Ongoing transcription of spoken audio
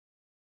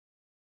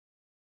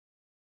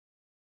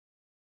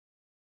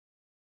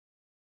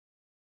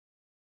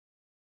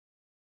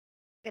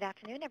Good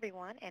afternoon,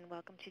 everyone, and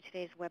welcome to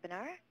today's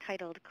webinar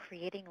titled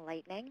Creating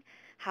Lightning,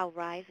 How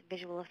Rise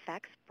Visual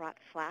Effects Brought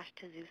Flash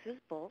to Zeus's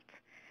Bolt.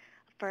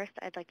 First,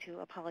 I'd like to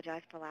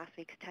apologize for last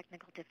week's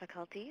technical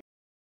difficulties.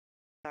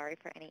 Sorry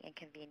for any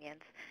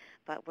inconvenience,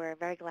 but we're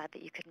very glad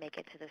that you could make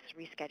it to this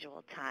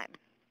rescheduled time.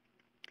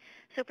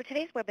 So for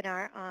today's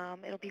webinar,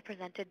 it'll be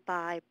presented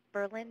by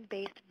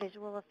Berlin-based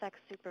visual effects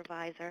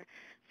supervisor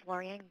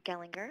Florian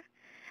Gellinger.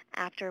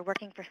 After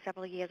working for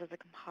several years as a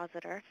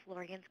compositor,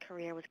 Florian's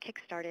career was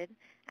kick-started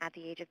at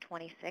the age of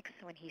 26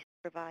 when he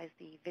supervised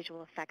the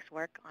visual effects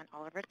work on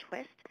Oliver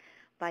Twist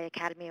by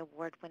Academy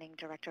Award-winning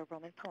director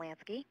Roman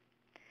Polanski.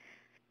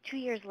 2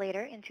 years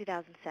later, in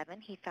 2007,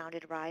 he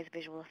founded Rise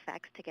Visual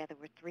Effects together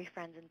with 3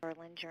 friends in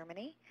Berlin,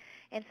 Germany.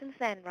 And since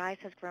then, Rise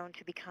has grown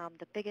to become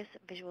the biggest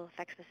visual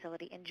effects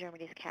facility in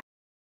Germany's capital.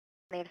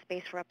 They have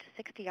space for up to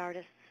 60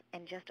 artists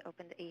and just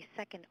opened a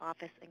second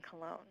office in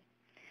Cologne.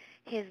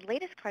 His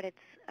latest credits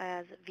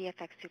as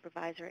VFX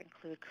supervisor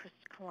include Chris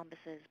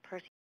Columbus's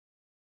Percy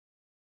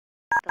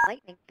Jackson, the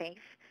Lightning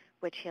Thief,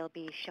 which he'll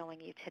be showing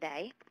you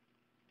today,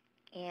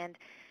 and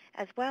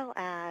as well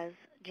as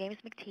James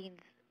McTeen's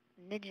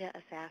Ninja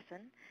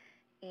Assassin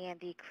and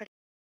the critical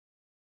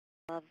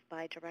love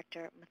by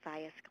director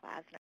Matthias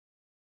Glasner.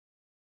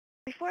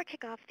 Before I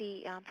kick off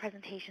the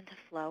presentation to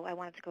flow, I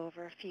wanted to go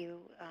over a few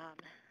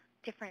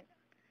different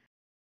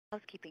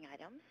housekeeping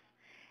items.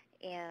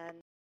 And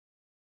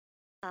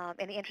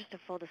in the interest of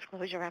full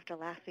disclosure, after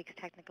last week's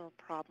technical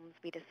problems,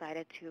 we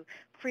decided to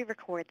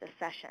pre-record the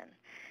session.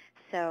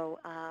 So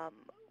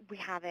we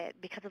have it,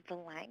 because of the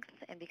length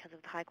and because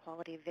of the high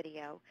quality of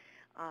video,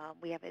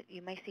 we have it.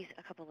 You may see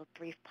a couple of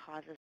brief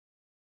pauses.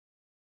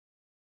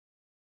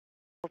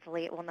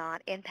 Hopefully it will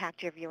not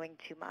impact your viewing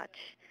too much.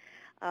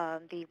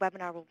 The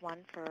webinar will run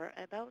for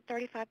about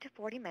 35 to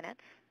 40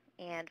 minutes.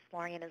 And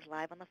Florian is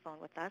live on the phone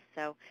with us,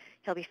 so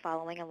he'll be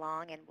following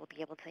along and we'll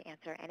be able to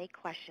answer any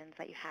questions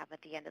that you have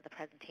at the end of the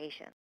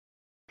presentation.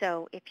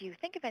 So if you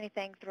think of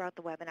anything throughout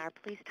the webinar,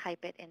 please type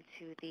it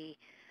into the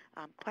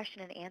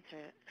question and answer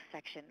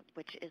section,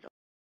 which is on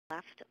the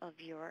left of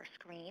your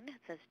screen.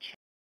 It says chat.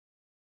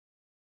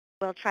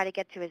 We'll try to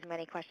get to as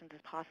many questions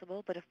as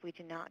possible, but if we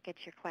do not get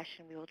to your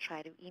question, we will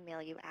try to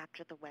email you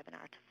after the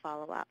webinar to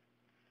follow up.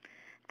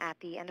 At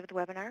the end of the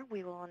webinar,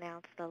 we will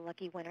announce the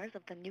lucky winners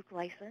of the NUKE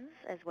license,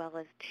 as well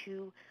as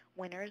 2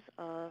 winners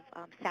of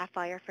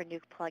Sapphire for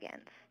NUKE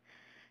plugins.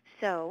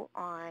 So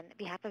on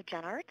behalf of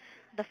GenArt,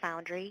 the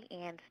Foundry,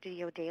 and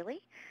Studio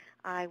Daily,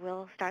 I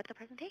will start the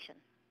presentation.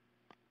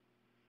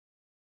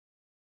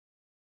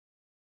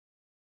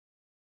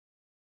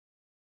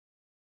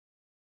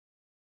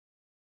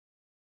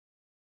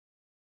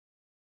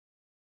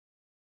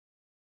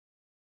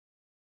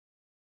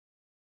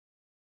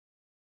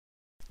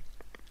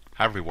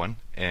 Hi everyone,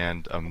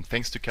 and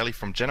thanks to Kelly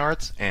from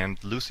GenArt and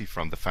Lucy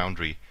from the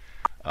Foundry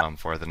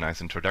for the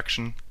nice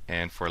introduction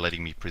and for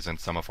letting me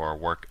present some of our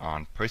work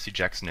on Percy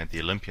Jackson and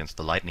the Olympians,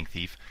 The Lightning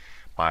Thief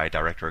by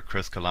director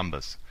Chris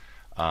Columbus.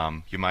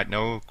 You might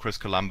know Chris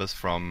Columbus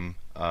from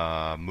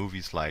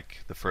movies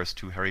like the first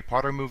 2 Harry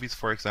Potter movies,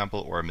 for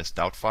example, or Miss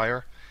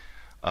Doubtfire.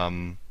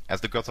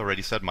 As the girls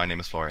already said, my name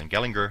is Florian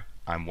Gellinger.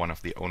 I'm one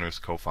of the owners,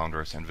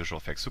 co-founders, and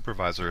visual effects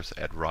supervisors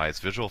at Rise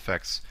Visual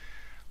Effects.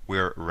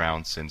 We're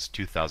around since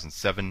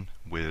 2007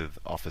 with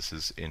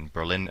offices in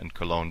Berlin and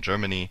Cologne,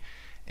 Germany,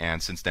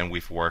 and since then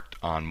we've worked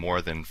on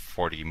more than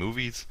 40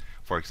 movies.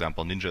 For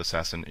example, Ninja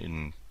Assassin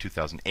in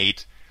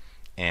 2008,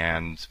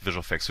 and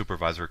visual effects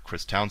supervisor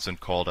Chris Townsend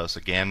called us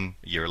again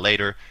a year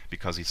later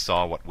because he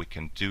saw what we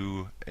can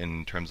do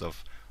in terms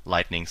of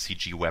lightning,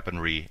 CG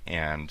weaponry,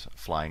 and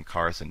flying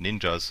cars and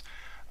ninjas.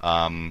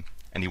 And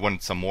he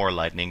wanted some more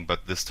lightning,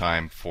 but this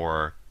time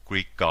for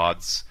Greek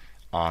gods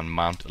on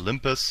Mount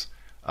Olympus.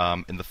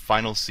 In the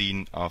final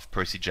scene of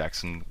Percy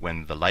Jackson,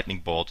 when the lightning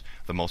bolt,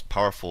 the most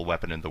powerful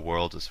weapon in the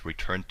world, is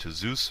returned to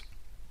Zeus.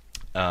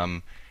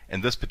 In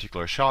this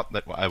particular shot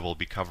that I will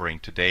be covering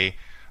today,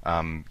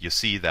 you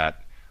see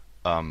that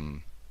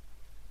the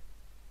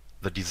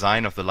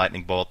design of the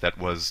lightning bolt that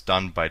was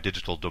done by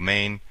Digital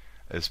Domain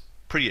is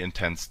pretty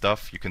intense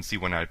stuff. You can see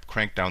when I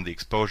crank down the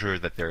exposure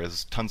that there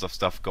is tons of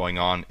stuff going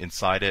on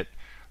inside it,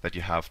 that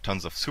you have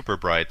tons of super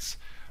brights.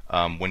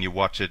 When you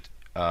watch it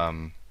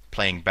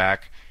playing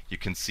back, you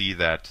can see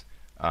that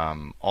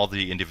all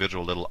the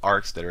individual little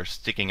arcs that are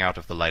sticking out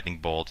of the lightning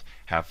bolt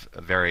have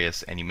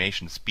various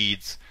animation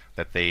speeds,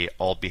 that they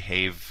all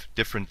behave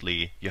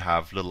differently. You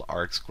have little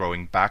arcs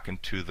growing back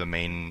into the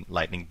main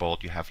lightning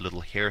bolt. You have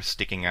little hairs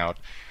sticking out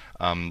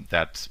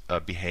that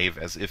behave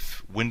as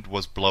if wind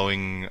was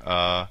blowing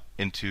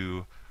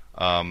into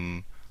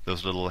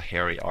those little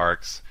hairy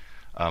arcs.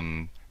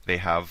 They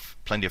have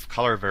plenty of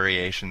color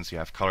variations. You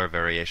have color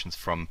variations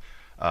from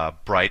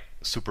bright,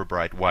 super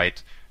bright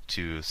white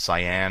to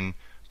cyan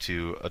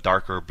to a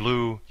darker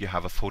blue. You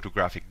have a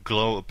photographic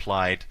glow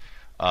applied.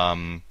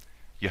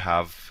 You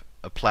have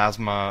a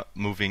plasma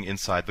moving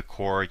inside the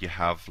core. You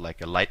have like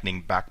a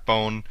lightning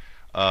backbone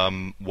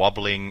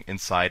wobbling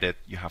inside it.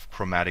 You have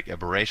chromatic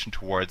aberration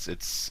towards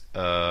its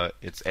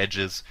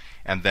edges,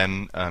 and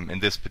then in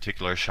this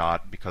particular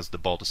shot, because the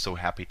bolt is so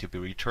happy to be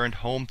returned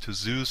home to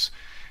Zeus,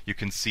 you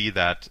can see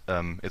that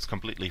it's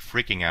completely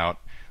freaking out,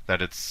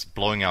 that it's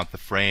blowing out the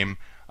frame,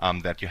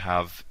 that you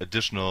have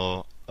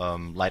additional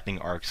lightning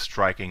arcs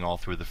striking all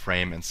through the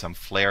frame and some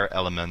flare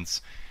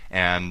elements.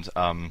 And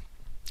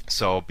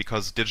so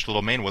because Digital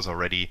Domain was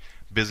already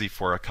busy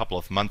for a couple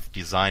of months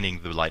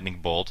designing the lightning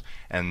bolt,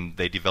 and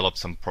they developed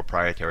some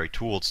proprietary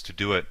tools to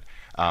do it,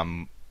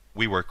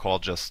 we were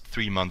called just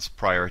 3 months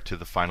prior to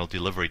the final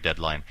delivery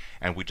deadline,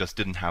 and we just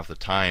didn't have the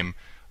time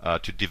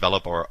to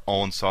develop our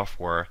own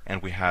software,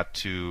 and we had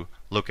to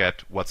look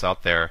at what's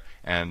out there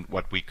and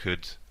what we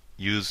could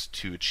use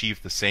to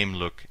achieve the same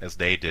look as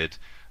they did,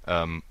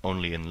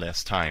 only in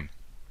less time.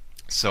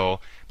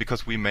 So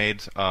because we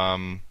made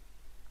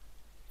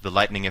the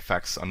lightning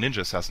effects on Ninja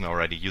Assassin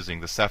already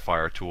using the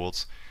Sapphire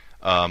tools,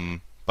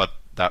 but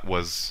that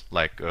was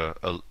like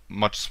a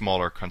much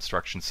smaller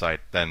construction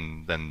site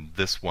than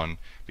this one,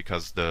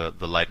 because the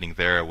lightning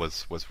there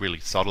was really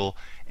subtle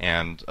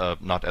and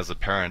not as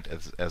apparent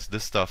as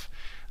this stuff.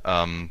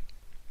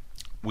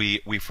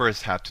 We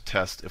first had to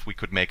test if we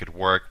could make it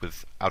work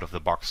with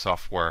out-of-the-box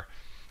software,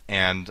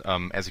 and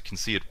as you can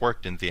see, it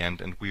worked in the end,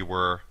 and we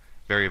were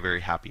very, very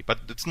happy. But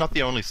it's not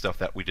the only stuff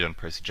that we did on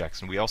Percy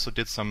Jackson. We also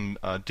did some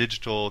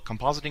digital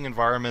compositing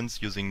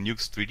environments using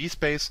Nuke's 3D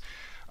space.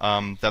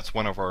 That's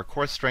one of our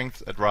core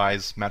strengths at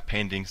Rise: matte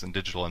paintings and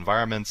digital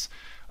environments,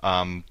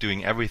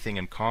 doing everything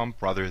in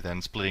comp rather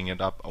than splitting it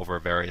up over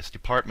various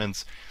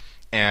departments,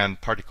 and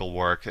particle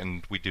work,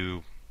 and we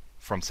do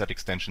from set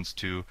extensions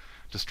to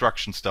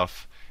destruction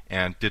stuff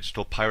and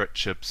digital pirate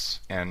chips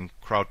and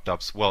crowd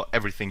dubs. Well,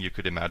 everything you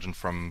could imagine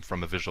from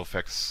a visual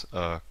effects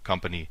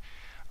company.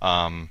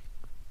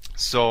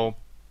 So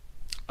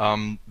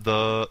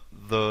the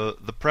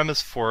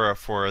premise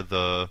for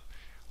the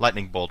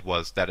lightning bolt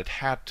was that it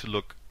had to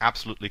look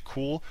absolutely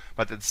cool,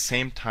 but at the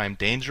same time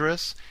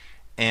dangerous.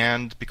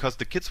 And because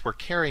the kids were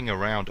carrying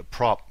around a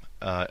prop,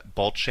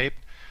 bolt shaped,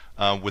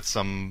 with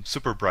some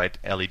super bright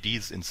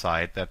LEDs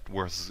inside that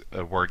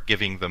were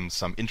giving them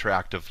some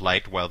interactive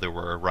light while they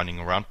were running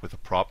around with a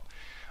prop,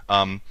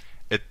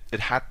 it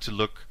had to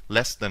look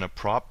less than a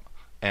prop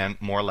and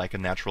more like a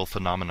natural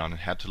phenomenon.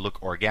 It had to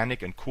look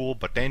organic and cool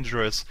but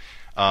dangerous.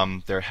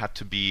 There had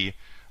to be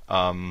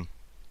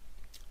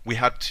we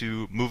had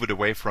to move it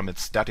away from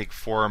its static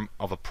form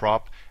of a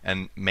prop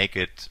and make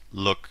it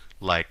look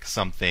like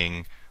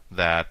something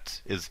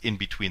that is in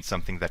between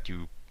something that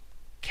you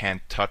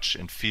can't touch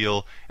and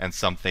feel and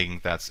something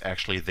that's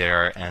actually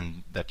there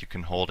and that you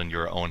can hold in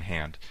your own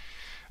hand.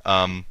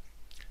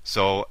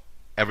 So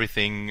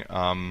everything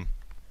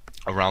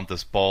around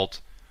this bolt,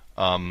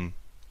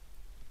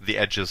 the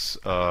edges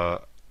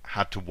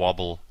had to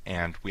wobble,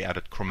 and we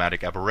added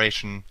chromatic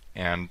aberration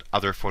and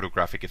other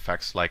photographic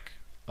effects like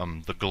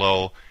the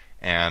glow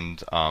and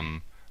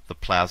the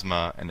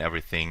plasma and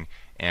everything,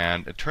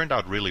 and it turned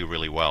out really,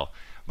 really well.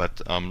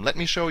 But let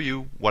me show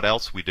you what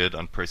else we did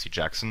on Percy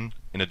Jackson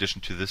in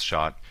addition to this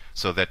shot,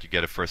 so that you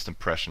get a first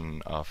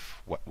impression of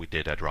what we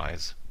did at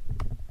Rise.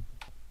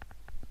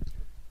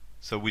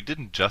 So we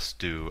didn't just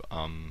do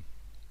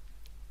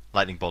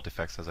lightning bolt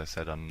effects, as I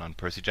said, on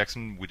Percy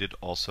Jackson. We did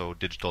also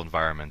digital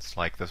environments,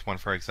 like this one,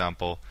 for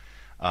example,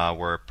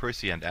 where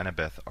Percy and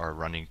Annabeth are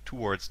running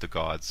towards the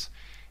gods,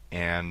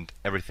 and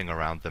everything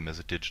around them is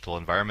a digital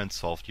environment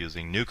solved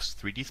using Nuke's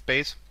 3D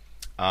space.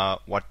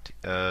 What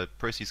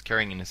Percy's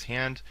carrying in his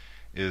hand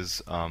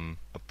is a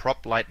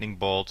prop lightning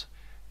bolt,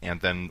 and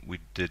then we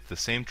did the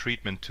same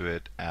treatment to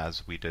it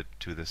as we did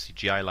to the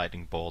CGI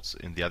lightning bolts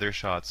in the other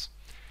shots.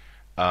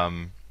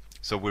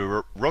 So we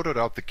rotoed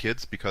out the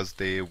kids because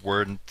they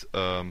weren't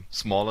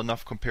small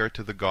enough compared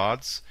to the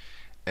gods,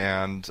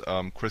 and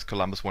Chris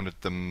Columbus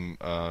wanted them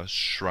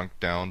shrunk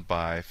down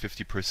by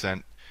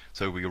 50%,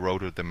 so we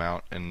rotoed them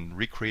out and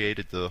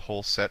recreated the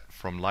whole set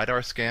from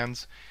LiDAR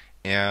scans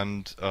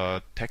and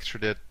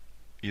textured it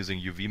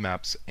using UV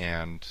maps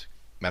and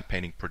matte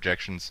painting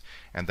projections,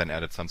 and then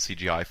added some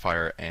CGI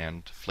fire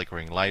and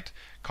flickering light,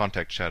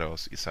 contact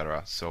shadows,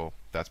 etc. So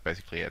that's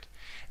basically it.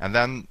 And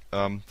then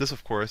this,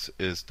 of course,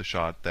 is the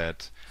shot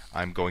that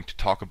I'm going to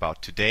talk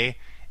about today,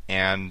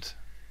 and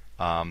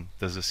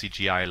there's a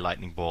CGI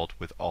lightning bolt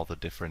with all the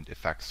different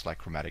effects like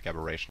chromatic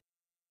aberration.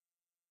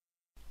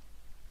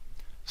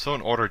 So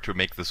in order to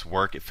make this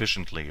work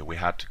efficiently, we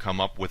had to come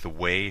up with a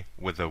way,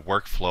 with a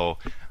workflow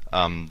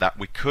that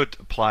we could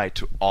apply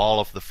to all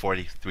of the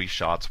 43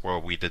 shots where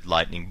we did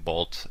lightning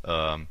bolt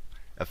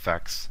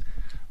effects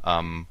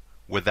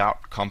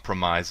without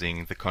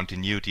compromising the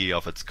continuity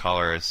of its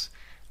colors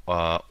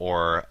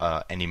or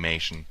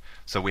animation.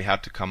 So we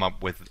had to come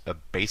up with a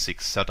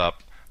basic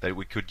setup that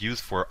we could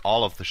use for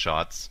all of the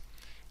shots.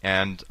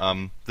 And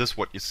this,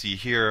 what you see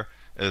here,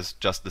 is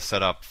just the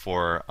setup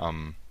for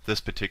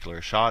this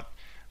particular shot.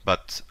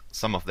 But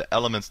some of the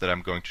elements that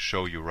I'm going to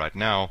show you right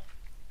now,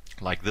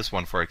 like this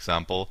one for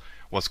example,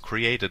 was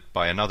created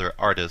by another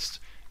artist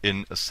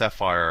in a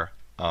Sapphire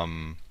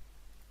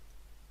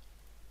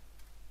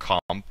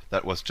comp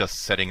that was just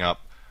setting up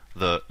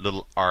the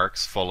little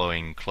arcs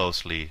following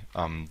closely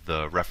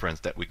the reference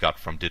that we got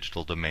from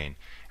digital domain.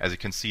 As you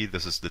can see,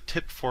 this is the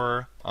tip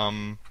for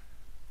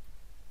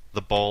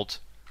the bolt.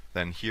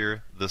 Then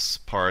here, this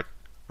part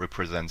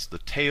represents the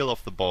tail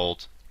of the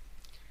bolt,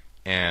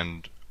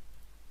 and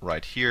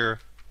right here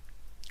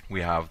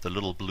we have the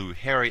little blue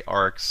hairy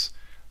arcs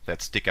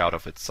that stick out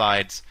of its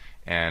sides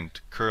and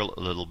curl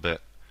a little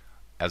bit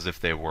as if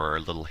they were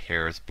little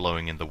hairs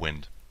blowing in the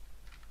wind.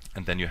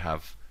 And then you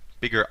have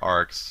bigger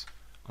arcs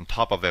on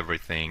top of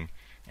everything,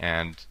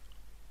 and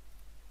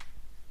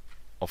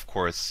of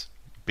course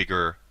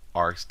bigger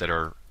arcs that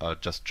are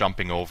just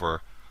jumping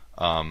over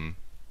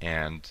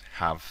and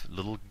have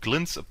little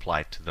glints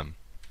applied to them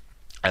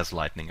as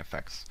lightning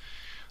effects.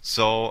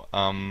 So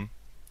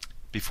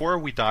before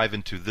we dive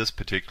into this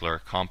particular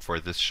comp for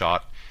this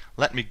shot,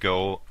 let me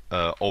go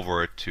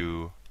over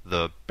to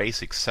the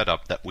basic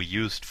setup that we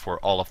used for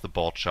all of the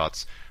bolt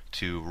shots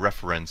to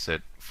reference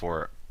it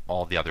for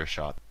all the other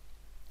shots.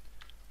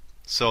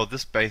 So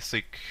this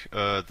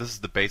is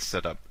the base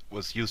setup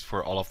was used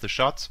for all of the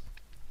shots,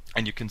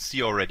 and you can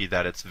see already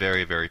that it's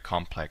very, very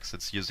complex.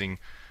 It's using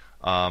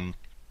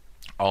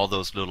all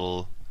those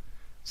little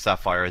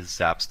sapphire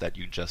zaps that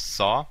you just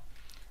saw,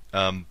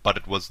 but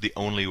it was the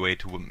only way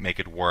to make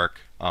it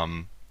work.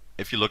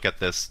 If you look at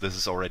this, this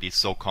is already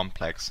so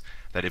complex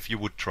that if you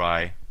would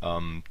try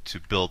to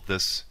build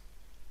this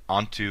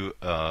onto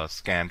a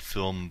scanned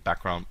film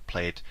background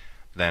plate,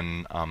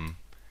 then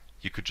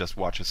you could just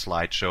watch a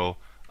slideshow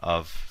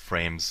of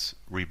frames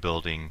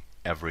rebuilding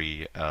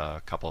every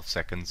couple of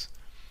seconds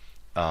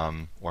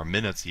or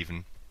minutes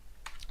even.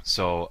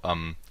 So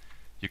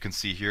you can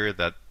see here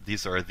that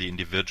these are the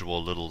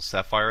individual little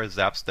sapphire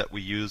zaps that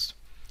we used.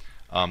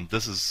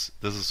 This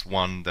is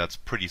one that's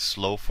pretty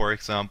slow, for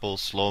example,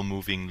 slow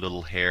moving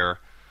little hair.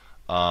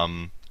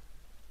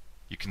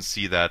 You can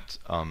see that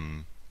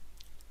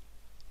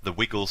the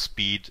wiggle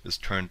speed is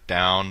turned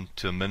down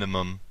to a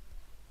minimum,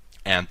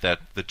 and that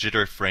the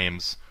jitter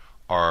frames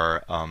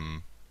are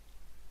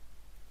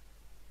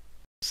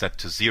set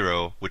to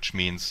 0, which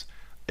means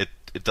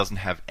it doesn't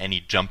have any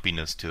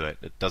jumpiness to it.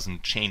 It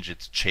doesn't change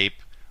its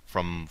shape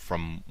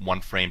from one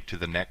frame to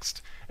the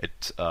next.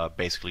 It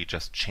basically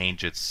just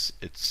changes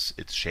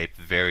its shape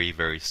very,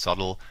 very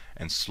subtle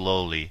and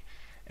slowly.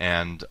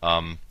 And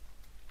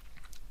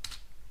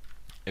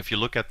if you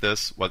look at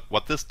this,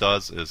 what this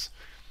does is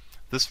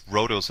this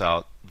rotos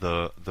out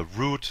the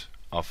root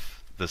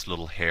of this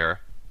little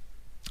hair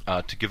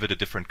to give it a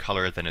different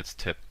color than its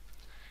tip.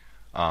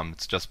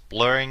 It's just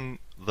blurring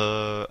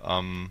the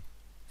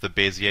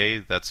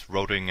Bezier that's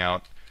rotating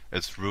out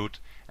its root,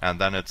 and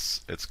then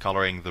it's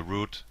coloring the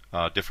root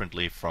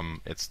differently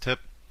from its tip,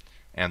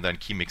 and then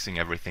key mixing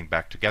everything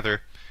back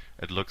together.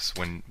 It looks,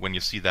 when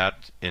you see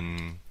that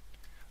in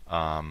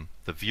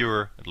the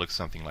viewer, it looks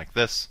something like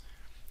this.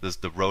 This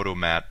is the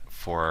rotomat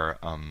for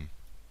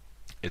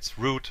its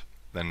root,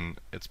 then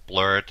it's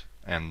blurred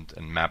and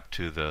mapped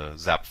to the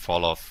zap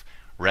fall off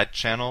red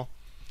channel,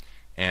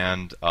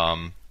 and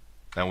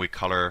then we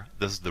color.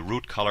 This is the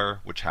root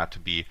color, which had to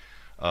be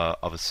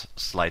of a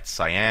slight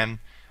cyan,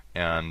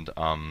 and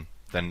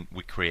then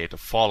we create a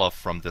fall off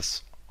from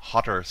this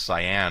hotter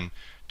cyan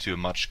to a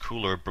much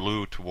cooler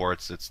blue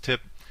towards its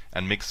tip,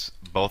 and mix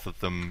both of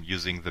them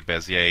using the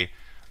Bezier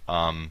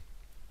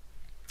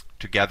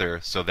together,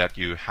 so that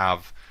you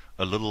have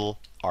a little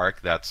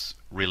arc that's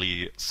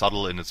really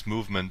subtle in its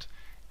movement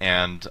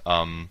and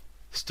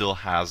still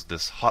has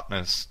this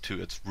hotness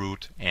to its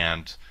root,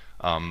 and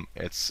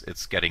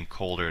it's getting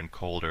colder and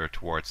colder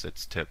towards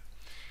its tip.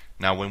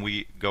 Now when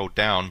we go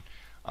down,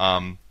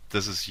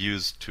 this is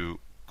used to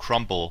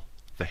crumble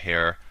the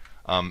hair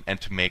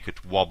and to make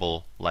it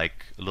wobble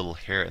like a little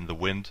hair in the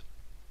wind.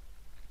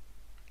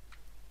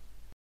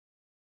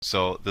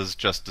 So this is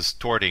just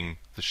distorting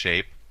the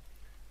shape.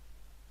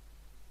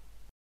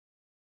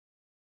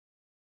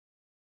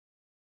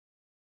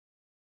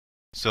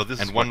 So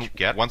this is what you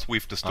get once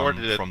we've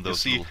distorted it from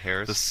those little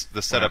hairs.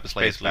 The setup is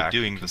basically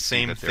doing the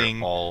same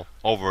thing all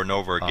over and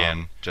over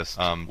again, just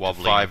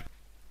wobbling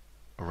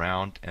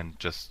around and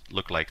just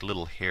look like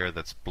little hair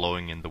that's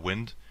blowing in the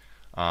wind.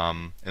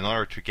 In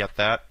order to get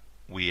that,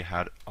 we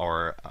had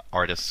our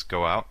artists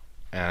go out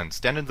and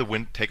stand in the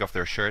wind, take off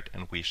their shirt,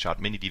 and we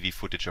shot mini DV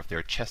footage of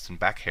their chest and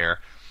back hair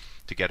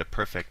to get a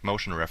perfect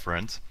motion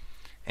reference.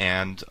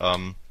 And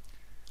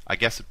I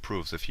guess it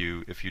proves if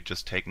you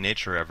just take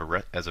nature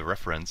as a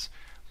reference,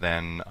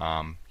 then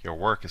your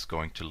work is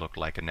going to look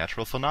like a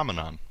natural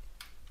phenomenon.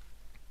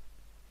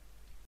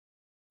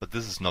 But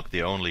this is not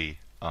the only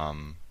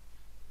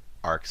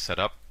arc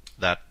setup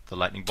that the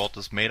lightning bolt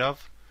is made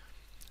of.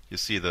 You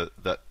see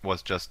that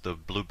was just the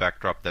blue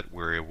backdrop that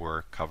we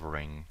were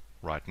covering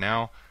right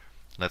now.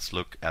 Let's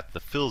look at the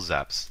fill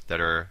zaps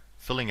that are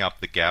filling up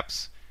the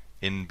gaps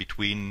in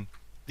between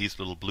these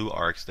little blue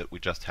arcs that we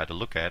just had a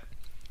look at.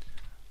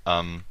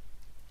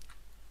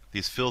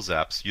 These fill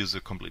zaps use a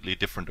completely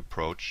different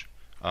approach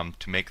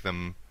to make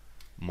them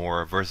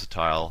more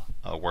versatile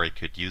where you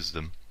could use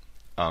them.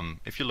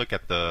 If you look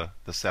at the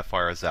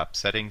Sapphire Zap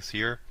settings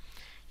here,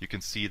 you can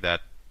see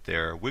that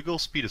their wiggle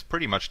speed is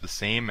pretty much the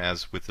same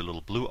as with the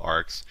little blue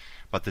arcs,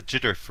 but the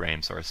jitter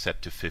frames are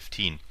set to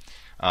 15.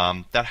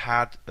 That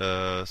had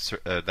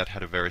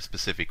a very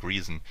specific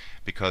reason,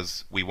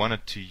 because we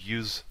wanted to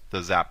use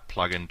the Zap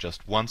plugin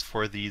just once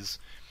for these,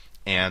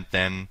 and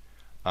then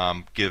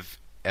give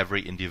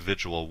every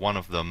individual one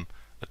of them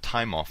a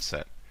time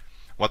offset.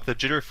 What the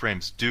jitter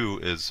frames do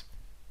is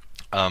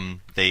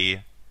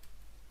they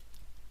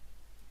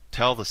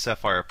tell the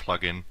Sapphire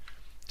plugin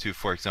to,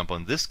 for example,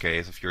 in this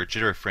case, if your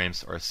jitter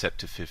frames are set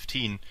to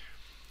 15,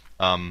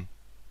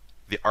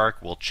 the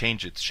arc will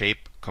change its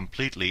shape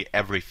completely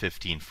every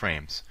 15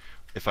 frames.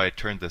 If I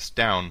turn this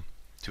down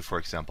to, for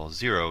example,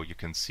 0, you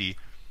can see,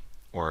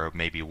 or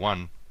maybe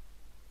 1,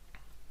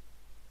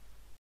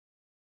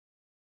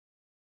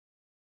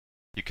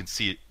 you can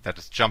see that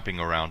it's jumping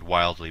around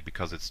wildly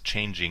because it's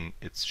changing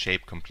its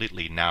shape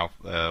completely now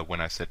when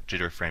I set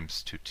jitter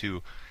frames to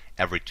 2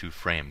 every 2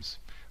 frames.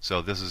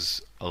 So this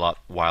is a lot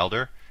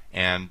wilder,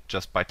 and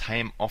just by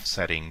time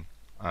offsetting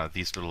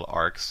these little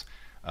arcs,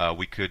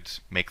 we could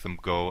make them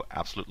go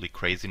absolutely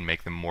crazy and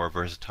make them more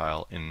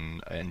versatile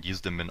and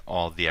use them in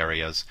all the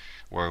areas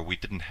where we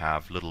didn't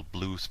have little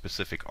blue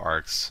specific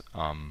arcs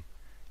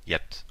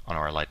yet on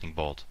our lightning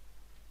bolt.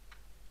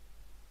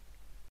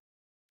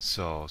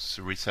 So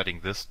resetting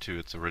this to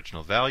its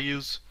original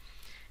values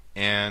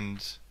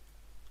and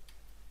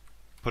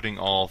putting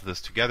all of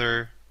this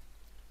together,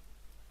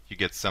 you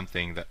get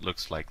something that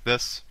looks like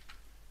this.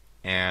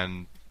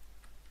 And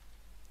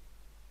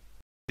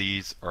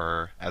these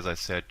are, as I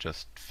said,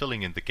 just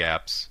filling in the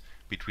gaps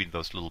between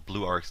those little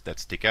blue arcs that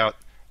stick out,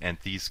 and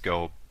these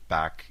go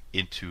back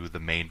into the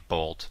main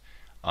bolt,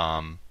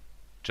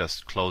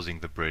 just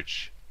closing the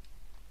bridge.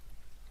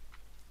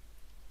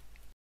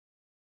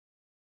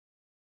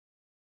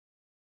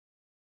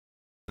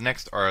 The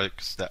next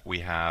arcs that we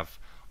have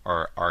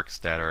are arcs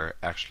that are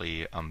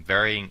actually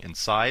varying in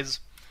size.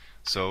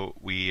 So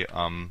we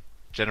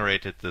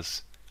generated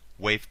this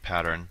wave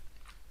pattern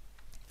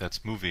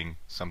that's moving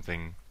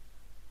something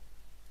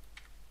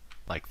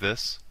like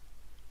this.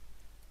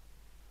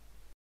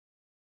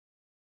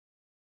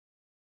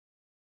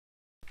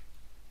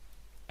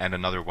 And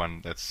another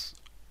one that's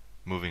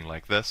moving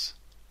like this,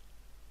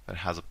 that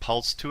has a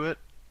pulse to it,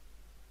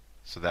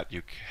 so that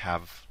you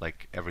have,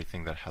 like,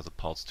 everything that has a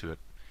pulse to it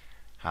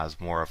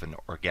has more of an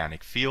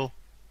organic feel.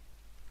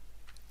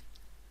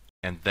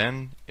 And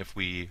then if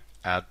we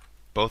add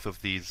both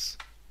of these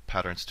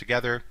patterns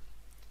together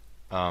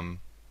and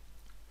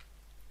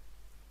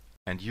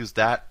use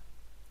that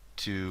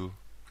to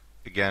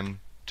again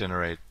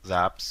generate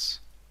zaps,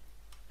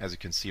 as you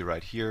can see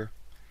right here,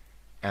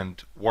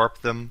 and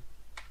warp them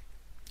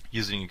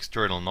using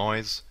external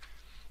noise,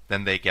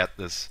 then they get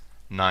this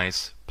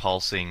nice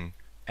pulsing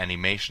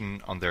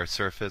animation on their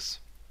surface,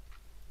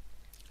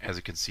 as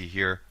you can see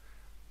here.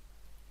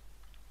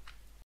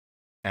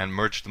 And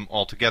merge them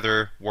all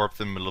together, warp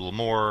them a little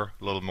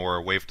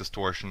more wave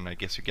distortion. I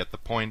guess you get the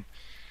point.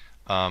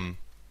 I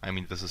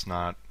mean, this is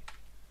not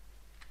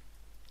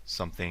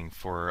something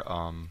for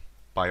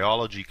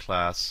biology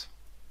class.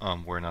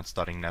 We're not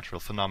studying natural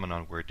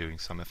phenomena, we're doing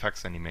some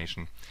effects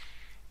animation.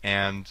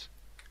 And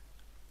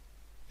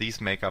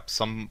these make up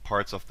some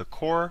parts of the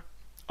core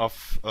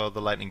of the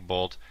lightning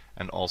bolt,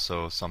 and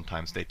also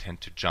sometimes they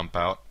tend to jump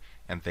out,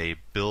 and they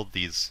build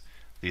these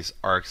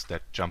arcs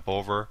that jump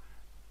over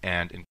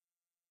and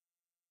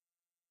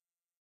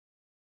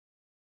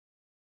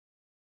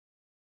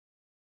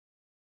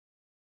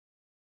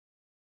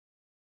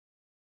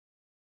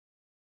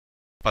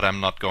but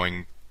I'm not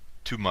going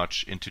too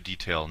much into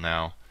detail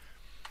now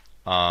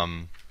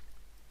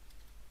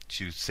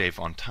to save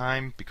on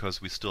time,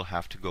 because we still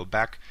have to go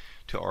back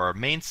to our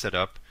main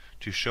setup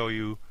to show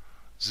you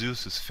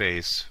Zeus's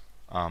face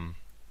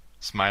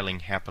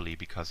smiling happily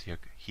because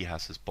he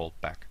has his bolt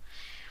back.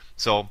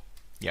 So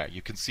yeah,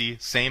 you can see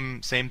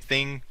same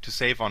thing to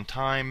save on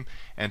time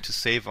and to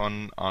save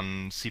on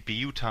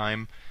CPU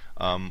time.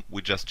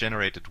 We just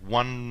generated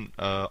one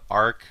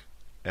arc,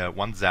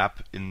 one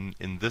zap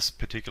in this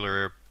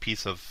particular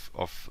piece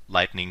of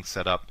lightning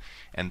setup,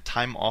 and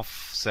time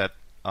offset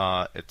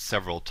it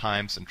several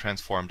times and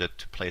transformed it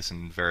to place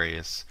in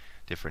various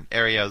different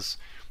areas.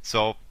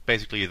 So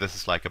basically this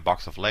is like a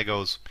box of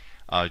Legos.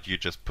 You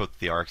just put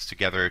the arcs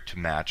together to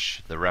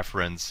match the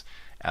reference,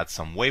 add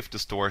some wave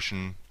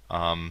distortion,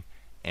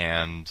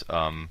 and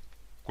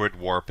grid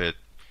warp it,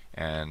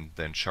 and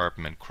then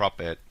sharpen and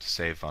crop it to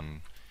save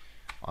on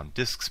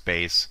disk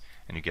space,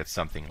 and you get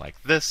something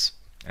like this.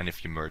 And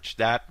if you merge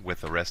that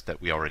with the rest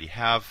that we already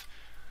have,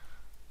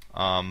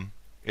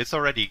 it's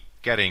already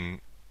getting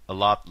a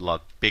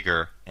lot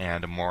bigger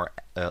and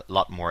a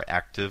lot more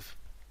active.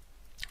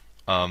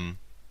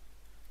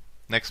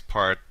 Next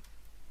part,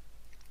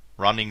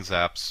 running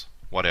zaps,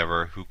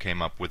 whatever, who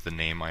came up with the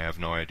name, I have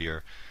no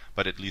idea,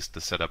 but at least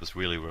the setup is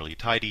really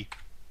tidy.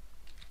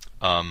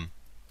 And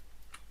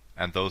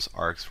those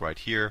arcs right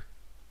here,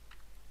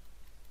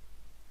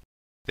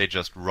 they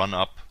just run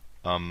up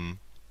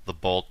the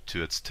bolt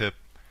to its tip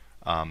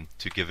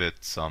to give it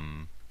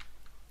some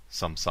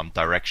some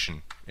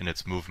direction in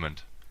its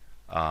movement,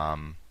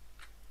 in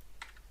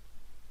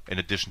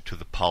addition to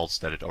the pulse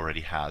that it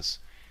already has.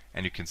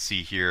 And you can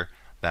see here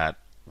that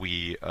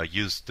we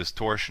use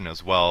distortion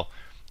as well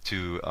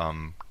to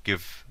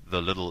give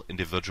the little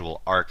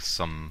individual arcs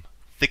some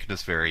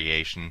thickness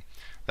variation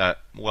that,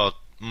 well,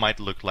 might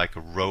look like a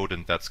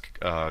rodent that's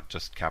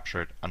just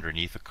captured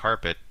underneath a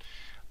carpet,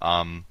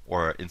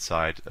 or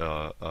inside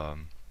a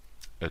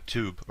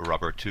tube, a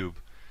rubber tube.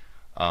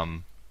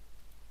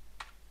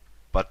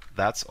 But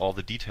that's all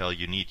the detail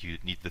you need. You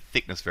need the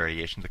thickness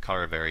variation, the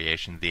color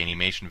variation, the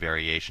animation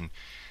variation,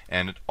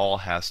 and it all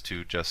has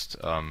to just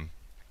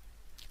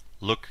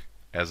look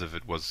as if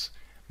it was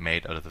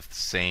made out of the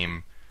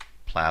same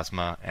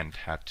plasma and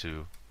had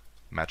to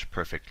match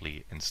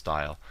perfectly in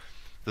style.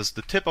 This is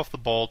the tip of the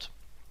bolt.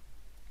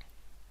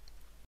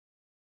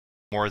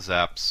 More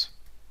zaps,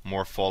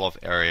 more fall-off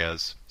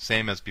areas,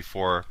 same as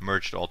before,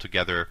 merged all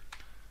together.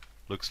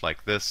 Looks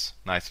like this.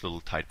 Nice little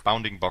tight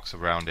bounding box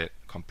around it,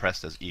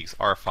 compressed as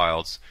EXR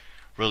files,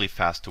 really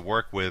fast to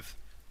work with.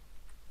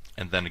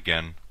 And then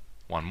again,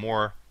 one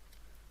more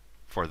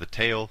for the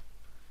tail.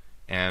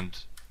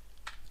 And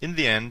in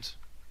the end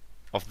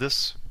of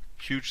this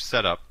huge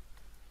setup,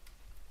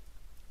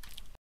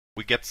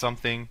 we get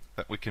something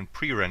that we can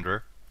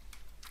pre-render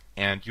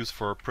and use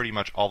for pretty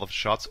much all of the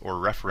shots, or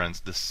reference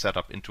this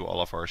setup into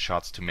all of our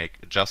shots to make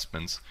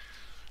adjustments.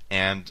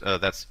 And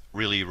that's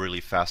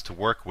really fast to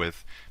work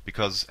with,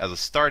 because as a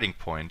starting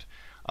point,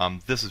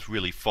 this is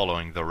really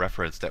following the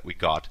reference that we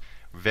got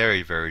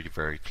very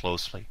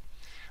closely.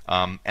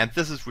 And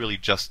this is really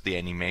just the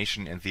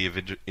animation and the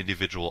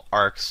individual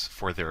arcs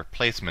for their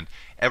placement.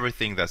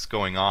 Everything that's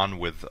going on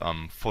with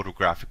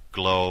photographic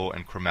glow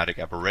and chromatic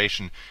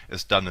aberration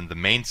is done in the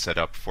main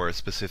setup for a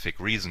specific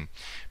reason.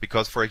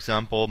 Because, for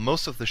example,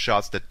 most of the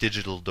shots that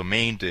Digital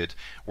Domain did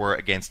were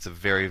against a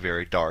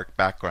very dark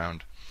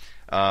background.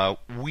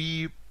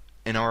 We,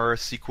 in our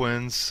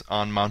sequence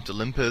on Mount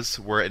Olympus,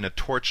 were in a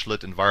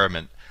torch-lit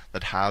environment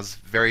that has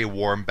very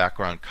warm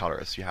background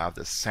colors. You have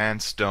this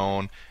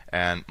sandstone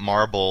and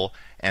marble,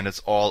 and it's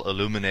all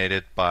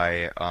illuminated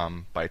by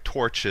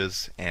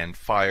torches and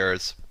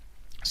fires.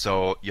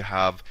 So you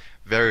have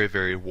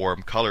very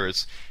warm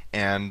colors,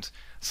 and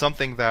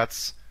something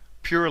that's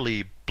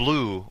purely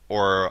blue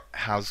or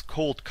has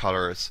cold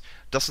colors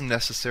doesn't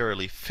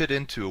necessarily fit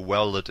into a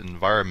well-lit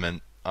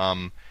environment.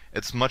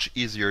 It's much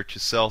easier to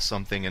sell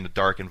something in a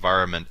dark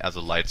environment as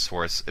a light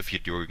source. If you're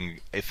doing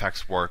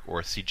effects work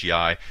or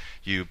CGI,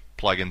 you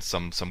plug in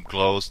some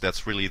glows.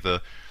 That's really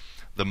the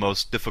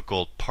most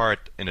difficult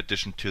part, in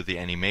addition to the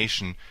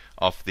animation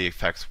of the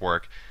effects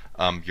work.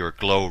 Your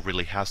glow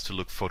really has to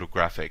look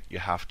photographic. You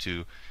have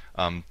to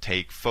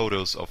take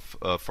photos of,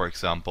 for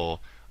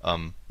example,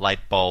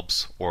 light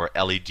bulbs or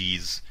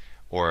LEDs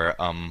or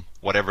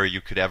whatever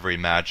you could ever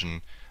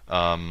imagine,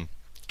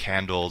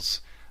 candles,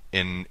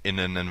 in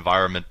an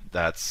environment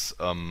that's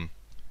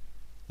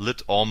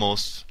lit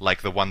almost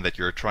like the one that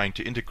you're trying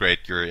to integrate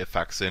your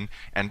effects in,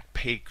 and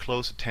pay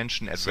close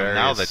attention at various,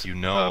 now that you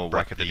know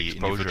what the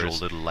individual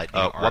little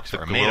lightning arcs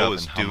are made of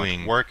and how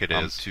much work it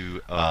is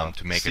to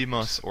make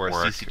CMOS it or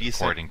work CCD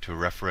according to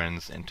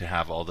reference and to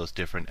have all those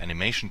different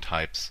animation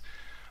types.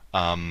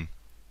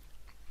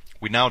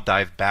 We now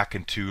dive back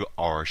into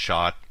our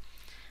shot,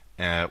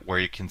 where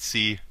you can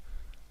see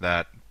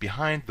that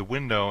behind the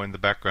window in the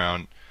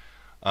background,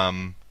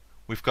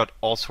 we've got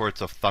all sorts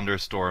of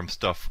thunderstorm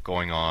stuff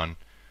going on,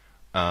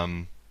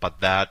 but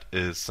that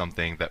is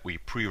something that we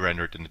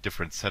pre-rendered in a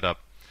different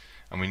setup.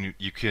 I mean,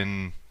 you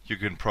can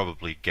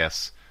probably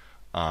guess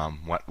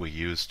what we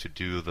used to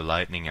do the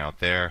lightning out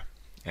there,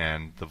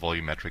 and the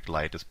volumetric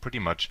light is pretty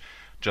much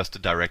just a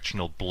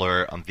directional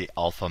blur on the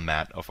alpha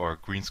mat of our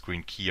green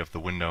screen key of the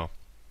window.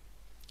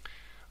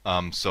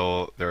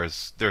 So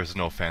there's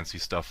no fancy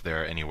stuff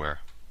there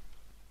anywhere.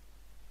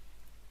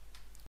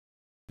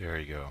 There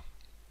you go.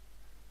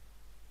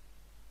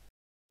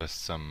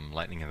 Just some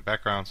lightning in the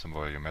background, some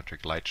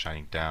volumetric light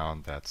shining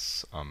down.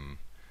 That's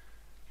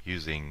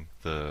using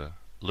the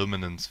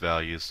luminance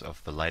values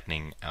of the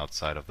lightning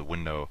outside of the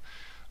window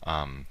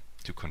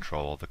to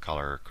control the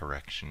color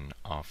correction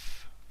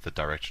of the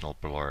directional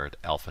blurred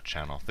alpha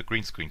channel, the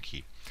green screen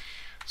key.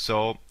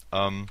 So,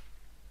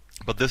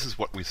 but this is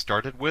what we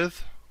started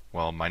with,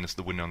 well, minus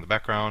the window in the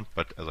background,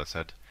 but as I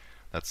said,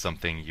 that's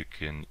something you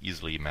can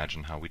easily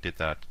imagine how we did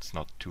that. It's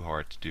not too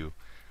hard to do.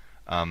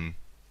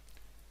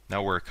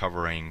 Now we're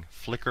covering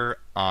Flicker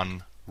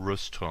on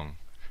Rüstung,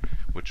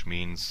 which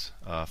means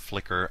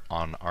flicker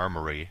on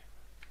armory.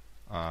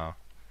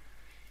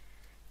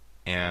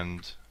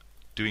 And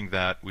doing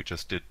that, we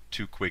just did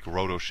two quick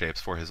roto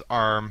shapes for his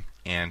arm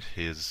and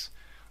his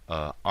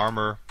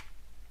armor,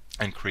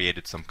 and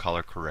created some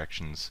color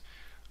corrections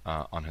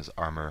on his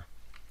armor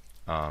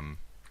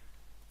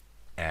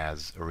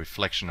as a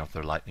reflection of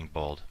the lightning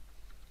bolt,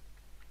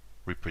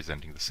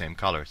 representing the same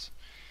colors.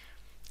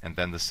 And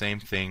then the same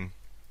thing,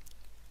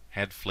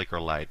 head flicker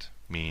light,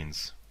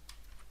 means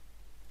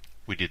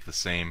we did the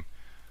same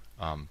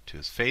to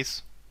his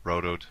face,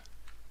 rotoed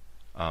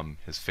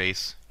his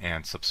face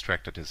and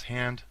subtracted his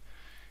hand,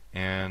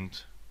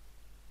 and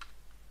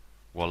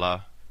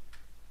voila,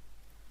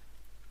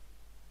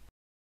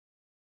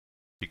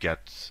 you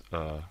get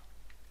the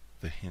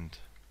hint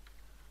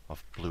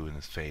of blue in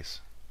his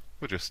face,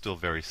 which is still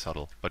very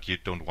subtle, but you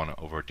don't want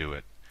to overdo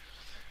it.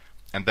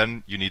 And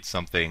then you need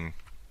something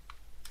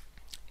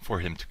for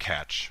him to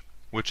catch,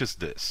 which is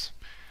this.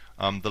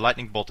 The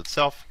lightning bolt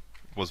itself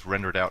was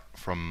rendered out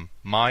from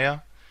Maya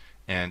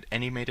and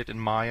animated in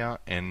Maya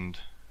and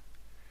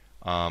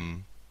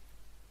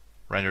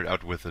rendered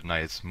out with a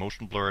nice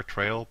motion blur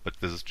trail, but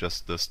this is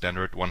just the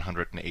standard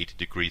 180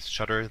 degrees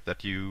shutter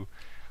that you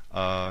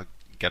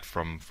get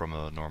from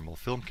a normal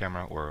film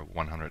camera, or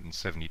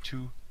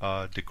 172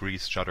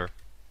 degrees shutter.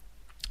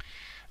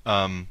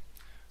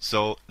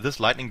 So this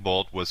lightning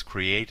bolt was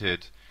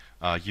created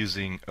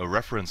using a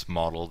reference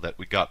model that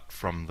we got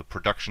from the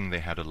production. They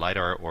had a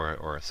LiDAR or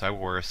a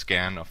cyberware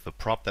scan of the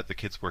prop that the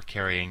kids were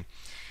carrying,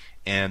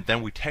 and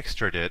then we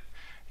textured it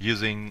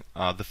using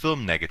the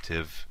film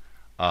negative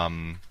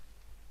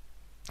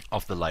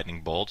of the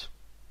lightning bolt,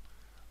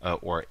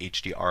 or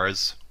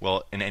HDRs.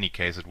 Well, in any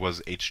case, it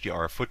was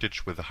HDR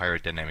footage with a higher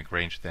dynamic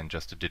range than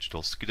just a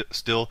digital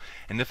still.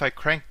 And if I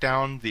crank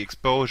down the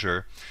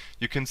exposure,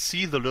 you can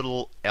see the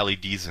little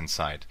LEDs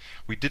inside.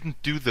 We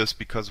didn't do this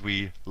because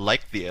we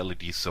liked the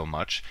LEDs so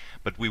much,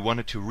 but we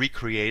wanted to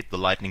recreate the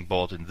lightning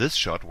bolt in this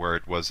shot, where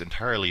it was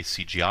entirely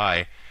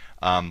CGI,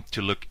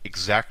 to look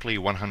exactly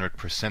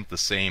 100% the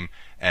same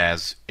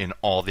as in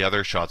all the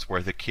other shots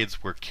where the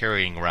kids were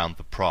carrying around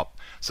the prop.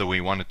 So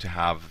we wanted to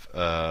have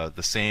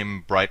the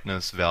same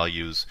brightness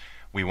values,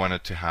 we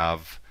wanted to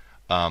have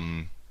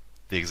the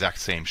exact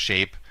same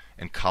shape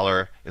and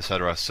color,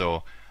 etc.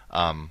 So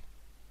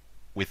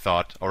we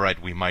thought, alright,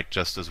 we might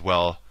just as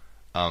well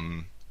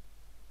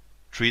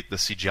treat the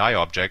CGI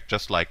object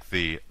just like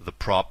the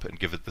prop and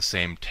give it the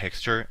same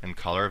texture and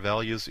color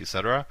values,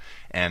 etc.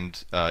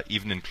 And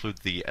even include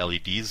the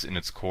LEDs in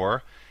its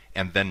core,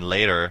 and then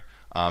later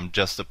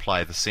just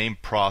apply the same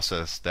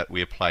process that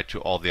we applied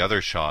to all the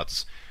other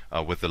shots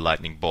with the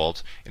lightning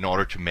bolt in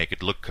order to make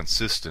it look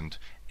consistent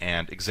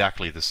and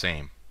exactly the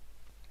same.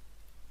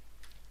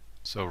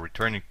 So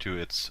returning to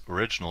its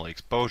original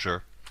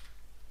exposure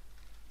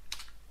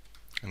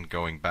and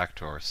going back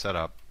to our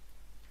setup,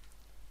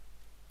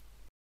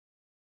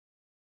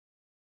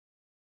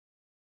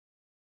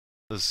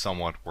 this is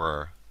somewhat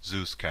where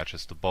Zeus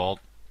catches the bolt,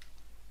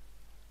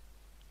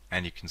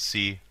 and you can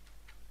see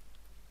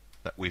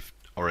that we've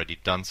already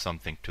done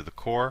something to the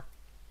core.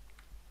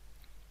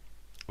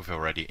 We've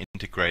already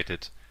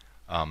integrated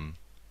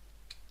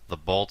the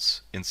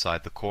bolts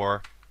inside the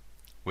core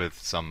with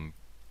some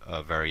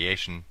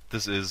variation.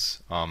 This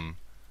is the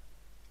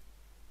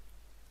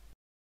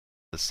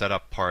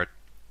setup part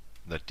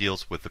that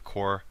deals with the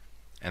core,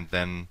 and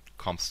then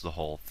comes the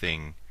whole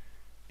thing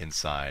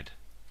inside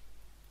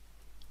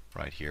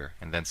right here,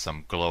 and then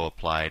some glow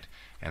applied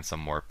and some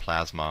more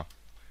plasma.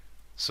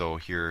 So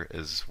here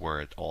is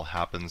where it all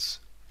happens.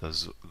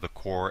 The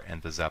core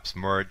and the zaps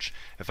merge.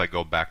 If I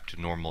go back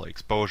to normal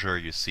exposure,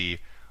 you see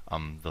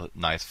the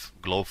nice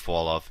glow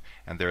fall off,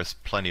 and there's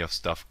plenty of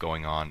stuff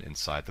going on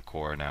inside the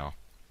core now.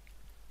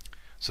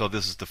 So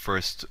this is the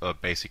first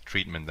basic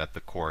treatment that the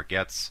core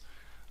gets.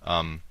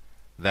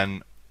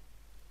 Then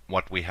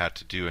what we had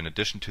to do in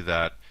addition to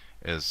that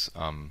is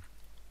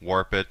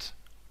warp it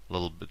a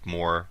little bit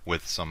more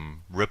with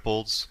some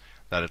ripples,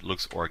 that it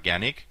looks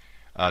organic,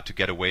 to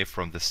get away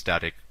from the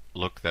static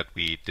look that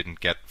we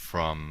didn't get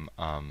from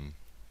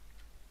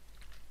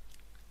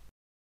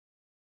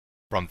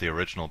the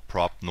original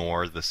prop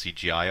nor the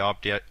CGI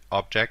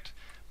object.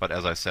 But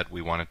as I said,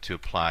 we wanted to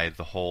apply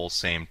the whole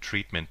same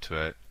treatment to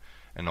it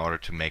in order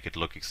to make it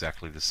look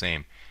exactly the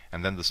same.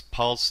 And then this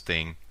pulse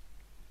thing,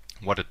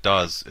 what it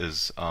does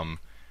is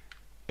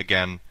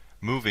again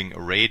moving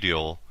a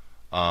radial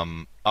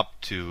up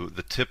to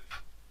the tip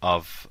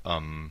of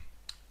the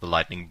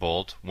lightning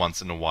bolt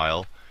once in a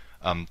while,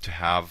 to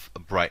have a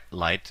bright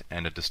light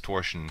and a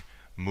distortion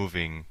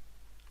moving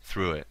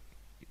through it.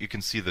 You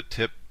can see the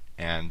tip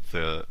and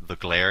the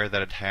glare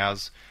that it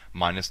has,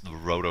 minus the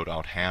rotoed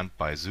out hand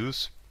by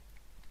Zeus.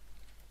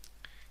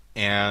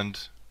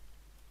 And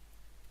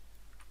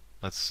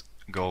let's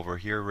go over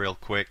here real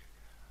quick.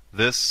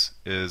 This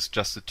is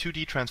just a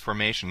 2D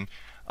transformation.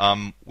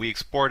 We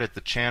exported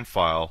the Chan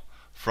file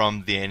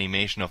from the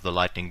animation of the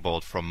lightning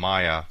bolt from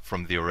Maya,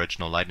 from the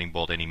original lightning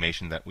bolt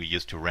animation that we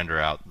used to render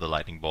out the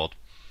lightning bolt,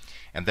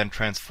 and then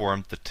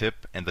transformed the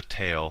tip and the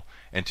tail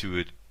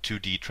into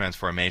 2D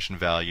transformation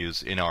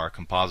values in our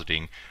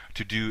compositing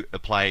to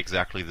apply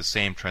exactly the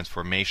same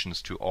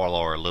transformations to all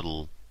our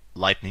little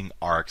lightning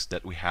arcs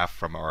that we have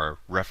from our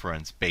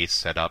reference base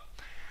setup,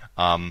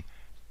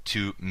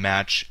 to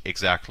match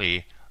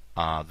exactly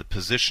the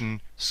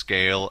position,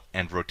 scale,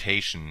 and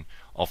rotation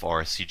of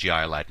our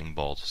CGI lightning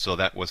bolt. So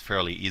that was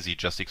fairly easy,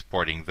 just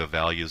exporting the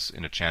values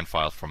in a Chan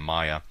file from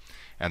Maya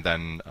and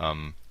then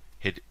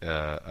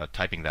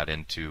typing that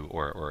into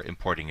or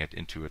importing it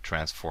into a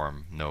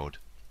transform node.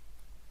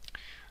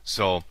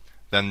 So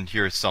then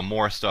here's some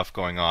more stuff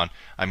going on.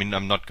 I mean,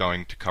 I'm not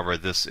going to cover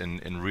this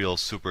in real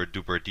super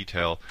duper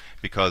detail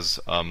because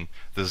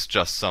this is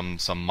just some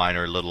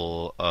minor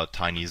little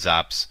tiny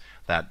zaps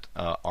that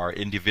are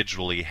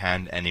individually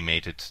hand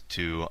animated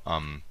to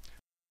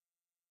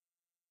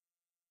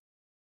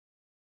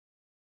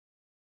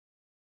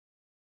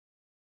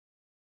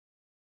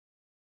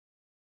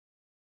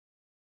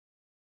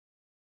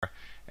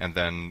and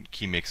then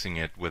key mixing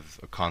it with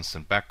a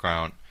constant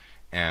background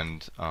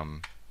and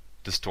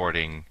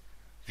distorting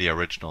the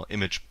original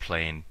image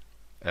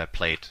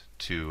plate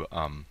to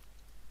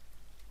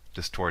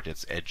distort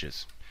its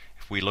edges.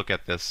 If we look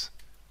at this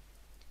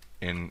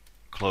in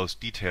close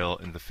detail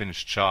in the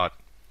finished shot,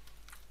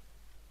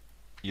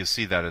 you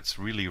see that it's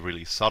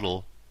really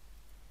subtle,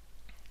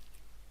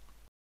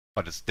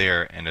 but it's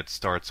there, and it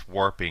starts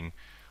warping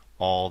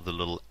all the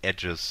little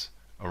edges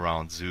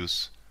around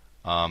Zeus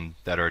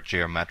that are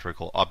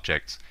geometrical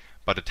objects.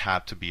 But it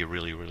had to be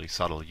really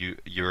subtle.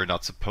 You're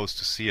not supposed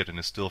to see it in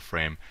a still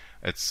frame.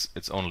 It's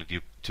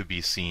only to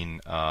be seen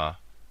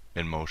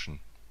in motion.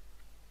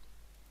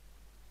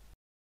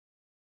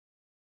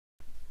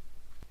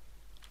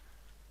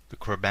 The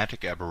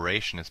chromatic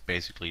aberration is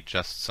basically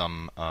just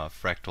some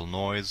fractal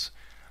noise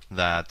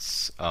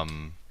that's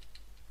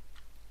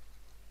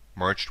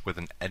merged with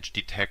an edge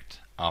detect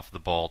of the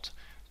bolt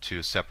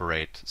to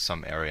separate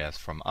some areas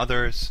from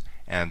others,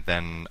 and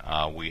then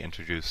we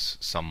introduce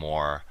some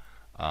more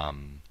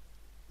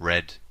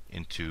red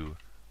into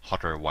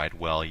hotter white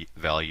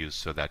values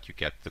so that you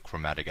get the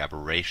chromatic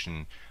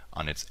aberration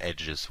on its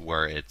edges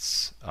where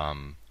it's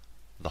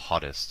the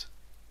hottest.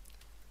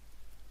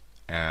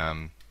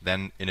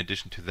 Then in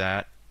addition to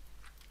that,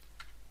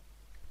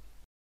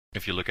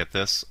 if you look at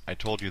this, I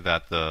told you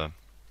that the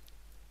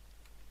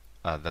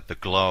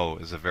glow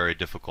is a very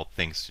difficult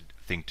thing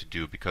to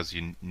do because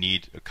you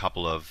need a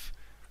couple of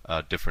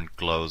different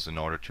glows in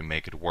order to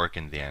make it work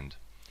in the end.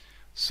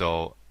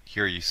 So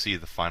here you see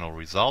the final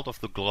result of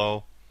the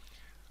glow.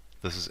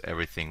 This is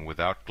everything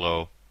without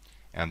glow,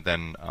 and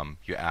then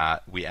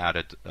we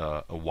added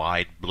a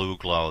wide blue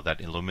glow that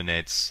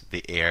illuminates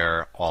the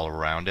air all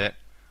around it.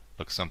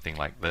 Looks something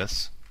like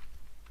this.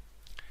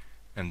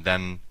 And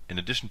then in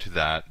addition to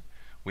that,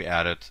 we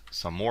added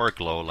some more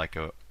glow, like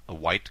a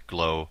white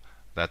glow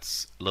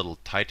that's a little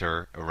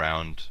tighter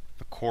around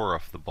the core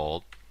of the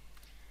bolt,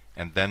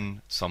 and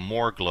then some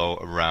more glow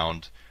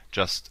around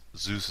just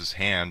Zeus's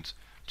hand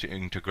to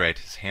integrate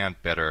his hand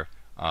better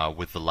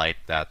with the light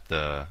that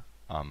the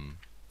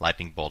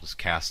lightning bolt is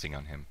casting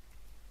on him.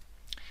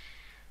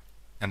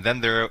 And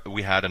then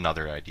we had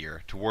another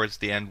idea. Towards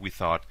the end we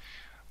thought,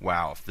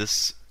 wow, if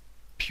this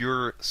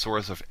pure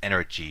source of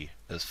energy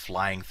is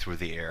flying through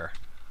the air,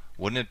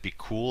 wouldn't it be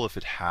cool if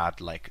it had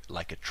like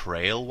a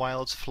trail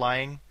while it's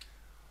flying?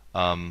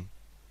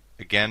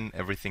 Again,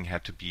 everything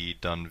had to be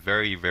done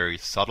very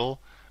subtle,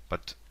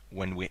 but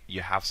when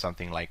you have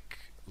something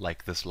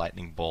like this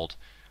lightning bolt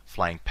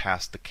flying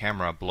past the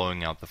camera,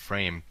 blowing out the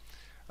frame,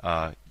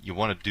 you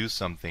want to do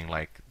something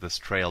like this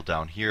trail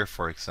down here,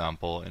 for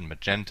example, in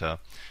magenta,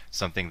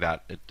 something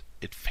that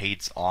it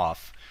fades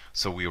off.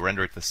 So we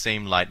rendered the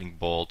same lightning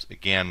bolt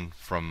again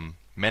from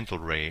Mental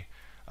Ray,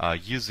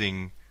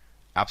 using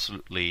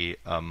absolutely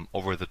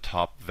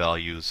over-the-top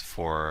values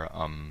for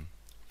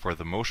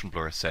the motion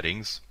blur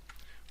settings,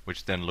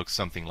 which then looks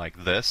something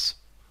like this,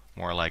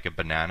 more like a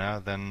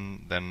banana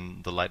than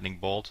the lightning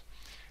bolt.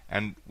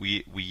 And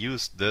we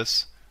used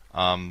this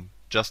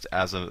just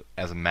as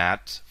a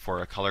matte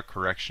for a color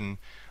correction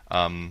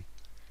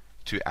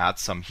to add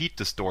some heat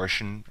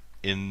distortion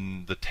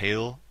in the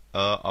tail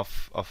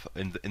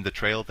in the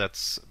trail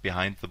that's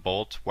behind the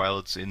bolt while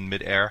it's in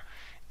midair,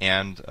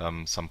 and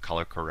some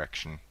color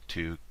correction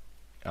to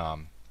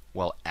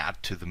well,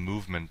 add to the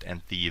movement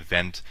and the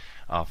event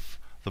of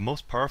the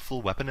most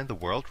powerful weapon in the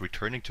world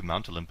returning to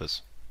Mount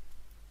Olympus.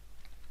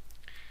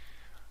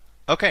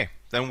 Okay,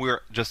 then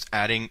we're just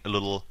adding a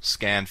little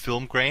scan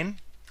film grain.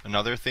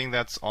 Another thing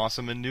that's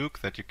awesome in Nuke,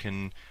 that you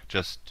can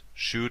just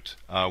shoot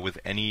with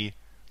any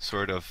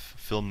sort of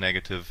film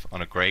negative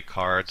on a gray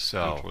card.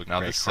 So now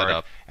this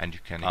setup, and you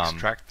can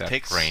extract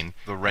that grain,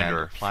 the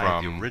render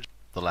from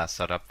the last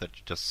setup that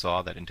you just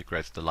saw that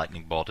integrates the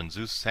lightning bolt and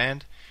Zeus'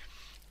 hand,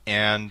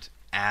 and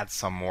add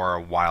some more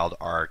wild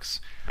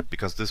arcs,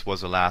 because this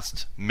was a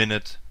last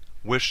minute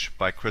wish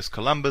by Chris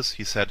Columbus.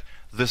 He said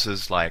this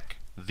is like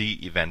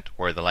the event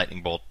where the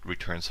lightning bolt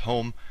returns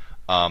home.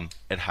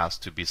 It has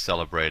to be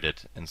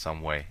celebrated in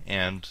some way.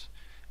 And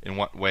in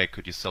what way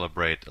could you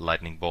celebrate a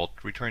lightning bolt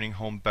returning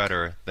home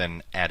better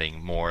than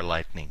adding more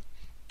lightning?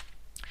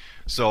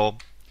 So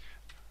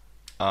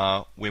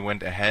we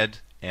went ahead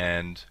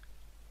and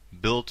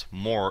built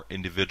more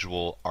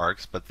individual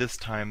arcs, but this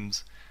time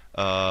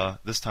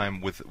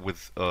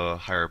with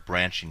higher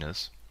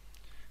branchiness.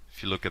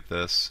 If you look at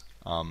this,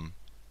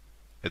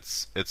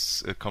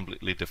 it's a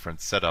completely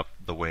different setup,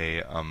 the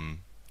way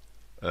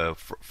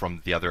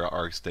from the other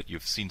arcs that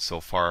you've seen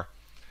so far.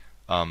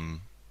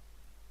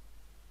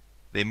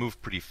 They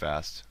move pretty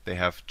fast. They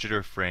have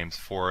jitter frames.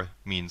 4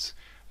 means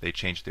they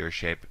change their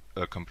shape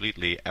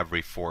completely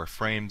every 4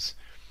 frames.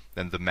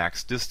 Then the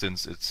max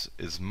distance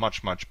is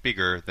much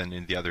bigger than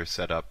in the other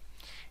setup,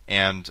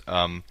 and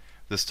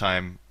this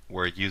time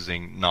we're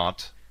using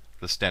not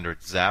the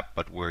standard zap,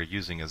 but we're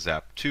using a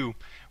zap 2,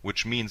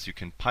 which means you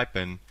can pipe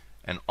in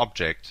an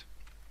object,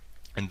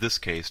 in this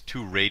case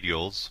 2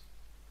 radials,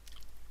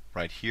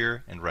 right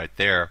here and right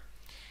there,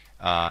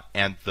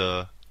 and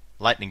the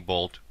lightning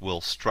bolt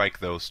will strike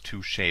those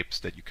 2 shapes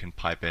that you can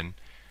pipe in,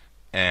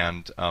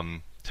 and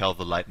tell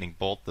the lightning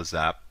bolt, the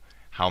zap,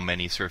 how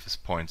many surface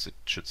points it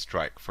should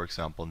strike. For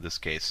example, in this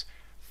case,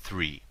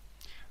 3.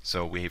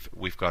 So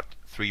we've got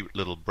 3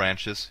 little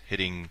branches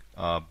hitting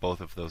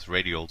both of those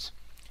radials,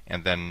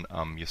 and then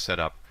you set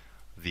up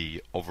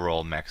the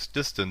overall max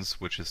distance,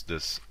 which is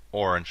this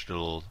orange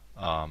little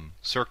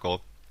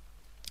circle,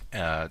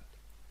 up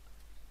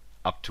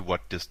to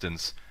what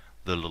distance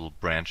the little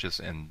branches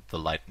and the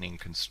lightning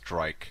can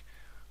strike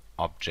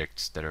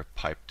objects that are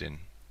piped in.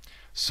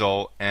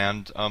 So,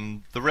 and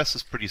the rest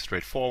is pretty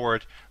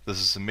straightforward. This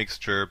is a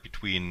mixture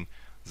between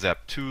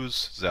zap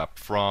 2s, zap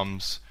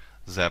froms,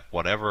 zap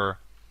whatever.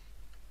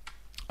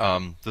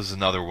 This is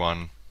another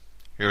one.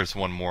 Here's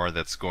one more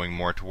that's going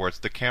more towards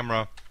the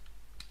camera.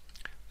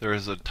 There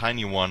is a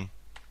tiny one,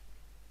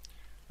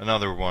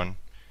 another one,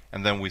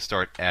 and then we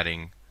start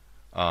adding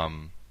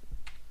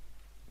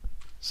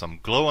some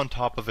glow on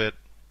top of it,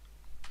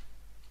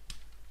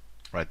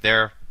 right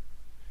there,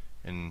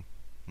 in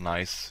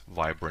nice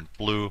vibrant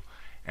blue.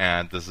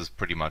 And this is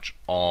pretty much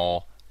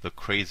all the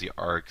crazy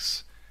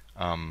arcs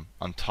on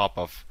top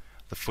of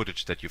the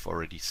footage that you've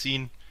already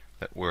seen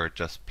that we're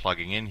just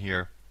plugging in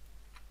here.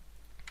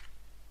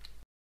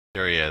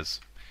 There he is.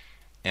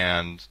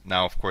 And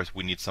now of course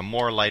we need some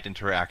more light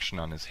interaction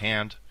on his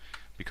hand,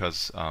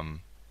 because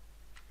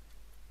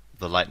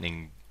the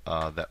lightning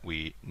that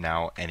we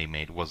now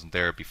animate wasn't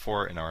there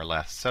before in our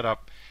last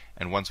setup.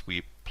 And once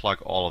we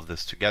plug all of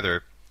this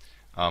together,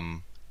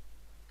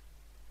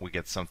 we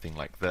get something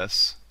like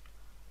this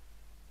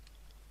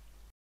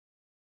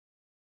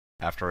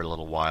after a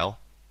little while.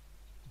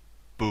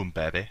 Boom,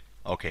 baby.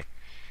 Okay.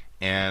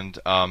 And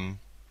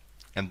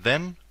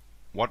then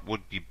what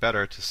would be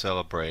better to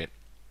celebrate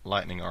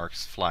lightning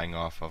arcs flying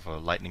off of a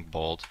lightning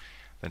bolt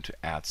than to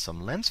add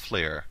some lens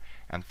flare?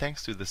 And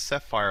thanks to the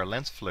Sapphire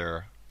lens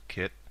flare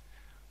kit,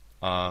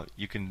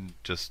 you can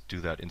just do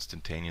that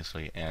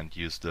instantaneously and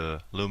use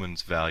the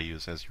lumens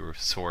values as your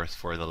source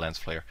for the lens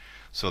flare.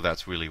 So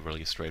that's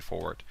really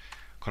straightforward.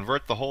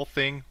 Convert the whole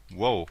thing.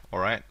 Whoa,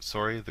 alright,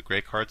 sorry, the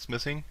gray card's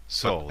missing.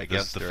 So I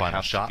guess the there final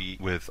has shot to be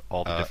with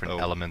all the different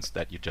elements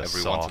that you just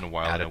every saw once in a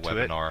while in a added to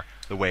webinar, it,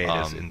 the way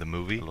it is in the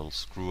movie. a little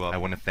screw up. I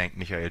want to thank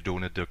Michael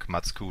Dohne, Dirk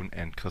Matzkuhn,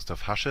 and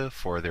Christoph Hasche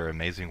for their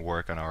amazing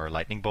work on our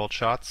lightning bolt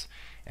shots,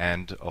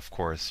 and of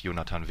course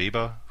Jonathan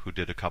Weber, who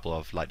did a couple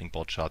of lightning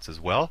bolt shots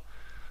as well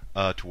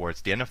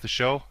towards the end of the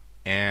show.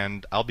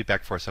 And I'll be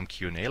back for some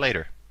Q&A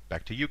later.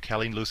 Back to you,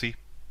 Kelly and Lucy.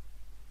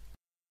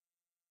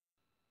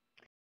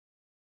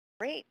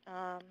 Great.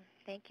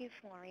 Thank you,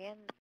 Florian.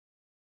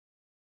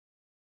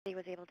 He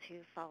was able to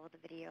follow the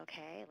video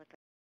okay with the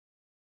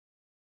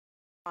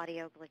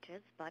audio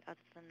glitches, but other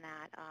than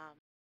that,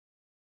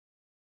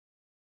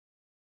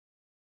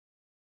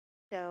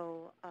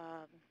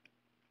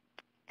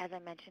 as I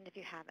mentioned, if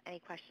you have any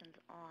questions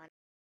on,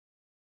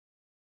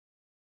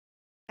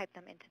 type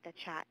them into the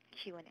chat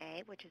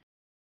Q&A, which is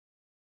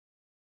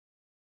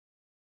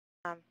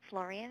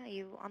Florian, are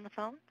you on the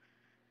phone?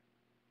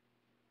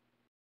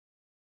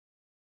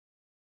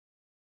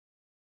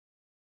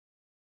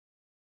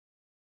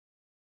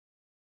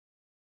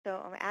 So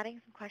I'm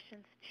adding some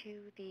questions to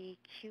the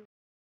Q.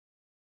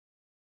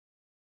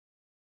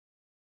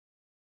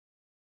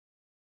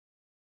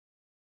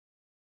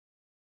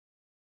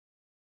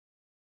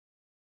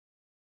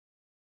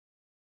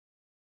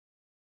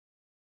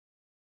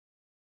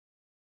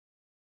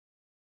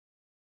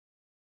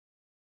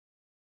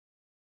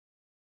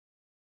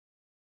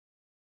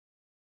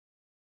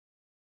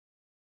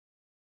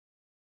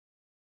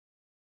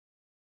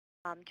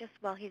 Just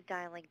while he's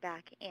dialing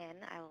back in,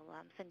 I will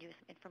send you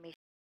some information.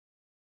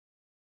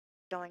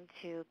 I'm going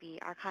to be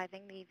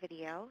archiving the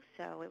video,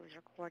 so it was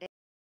recorded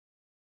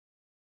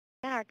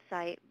on our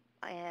site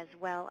as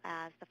well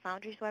as the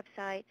Foundry's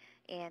website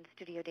and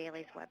Studio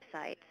Daily's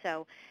website.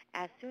 So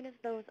as soon as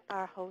those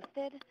are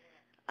hosted,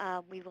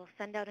 we will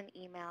send out an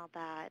email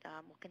that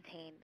will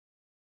contain.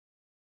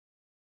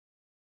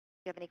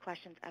 If you have any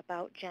questions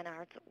about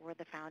GenArts or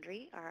the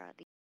Foundry, or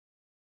the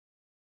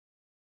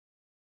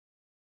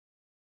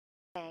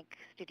thank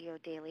Studio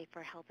Daily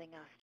for helping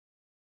us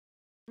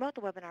promote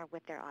the webinar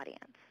with their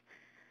audience.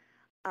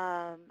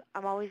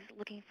 I'm always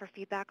looking for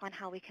feedback on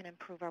how we can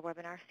improve our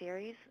webinar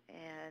series,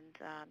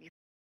 and you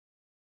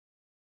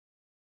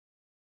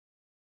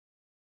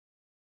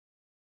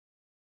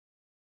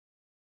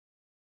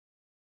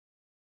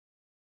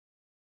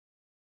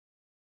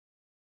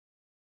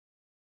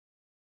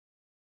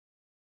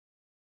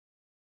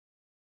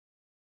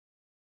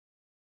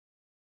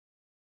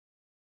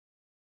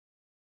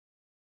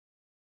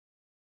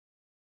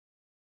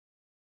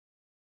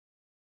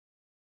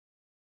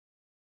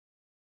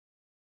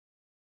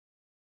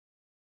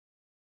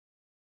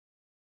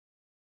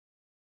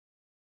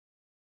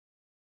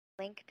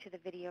link to the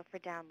video for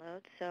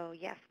download. So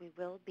yes, we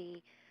will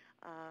be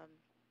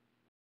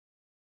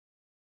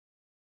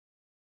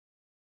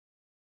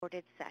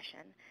recorded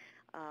session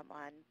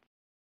on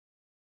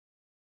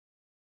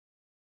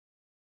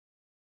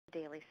the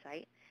daily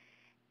site,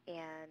 and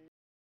I'm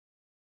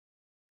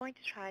going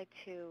to try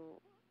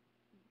to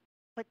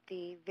put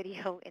the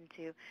video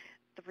into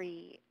the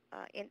three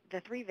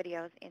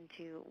videos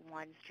into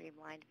one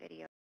streamlined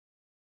video.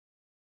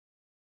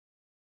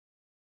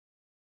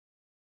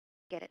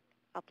 Get it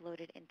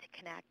uploaded into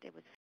Connect. It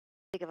was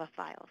big of a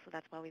file, so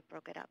that's why we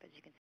broke it up, as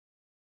you can see.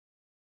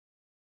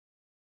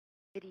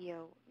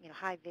 Video,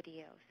 high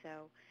video,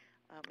 so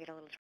we had a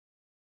little.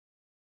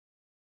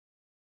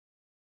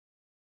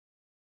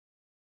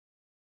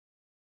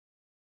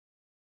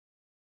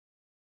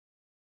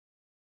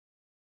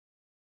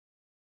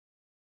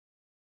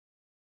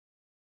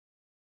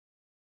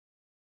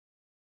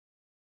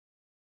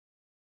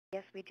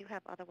 Yes, we do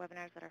have other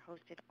webinars that are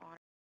hosted on.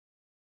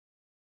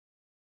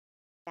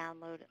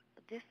 Download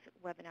this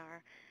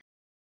webinar.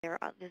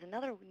 There's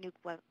another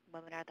NUKE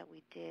webinar that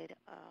we did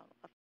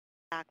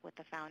back with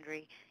the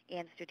Foundry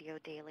and Studio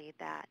Daily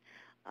that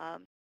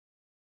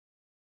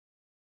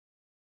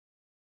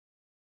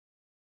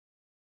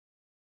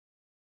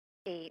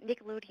a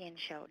Nickelodeon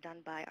show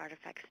done by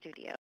Artifact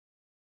Studio.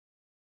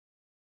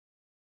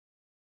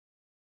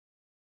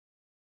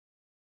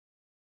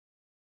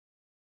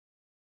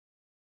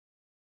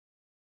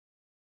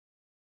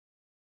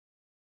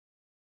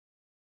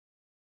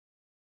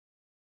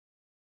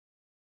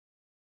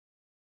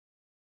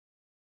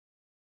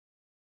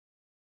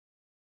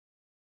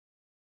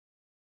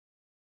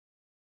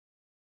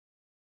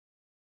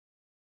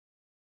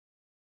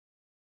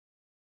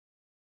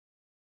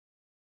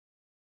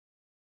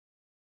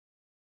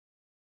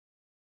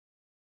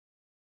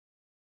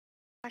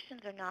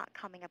 Questions are not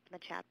coming up in the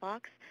chat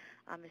box.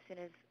 As soon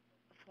as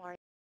Florian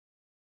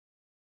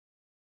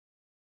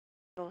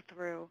go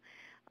through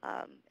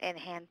and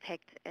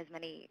handpicked as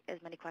many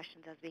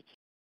questions as we can,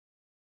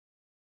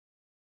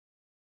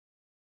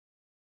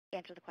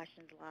 answer the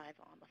questions live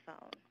on the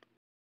phone.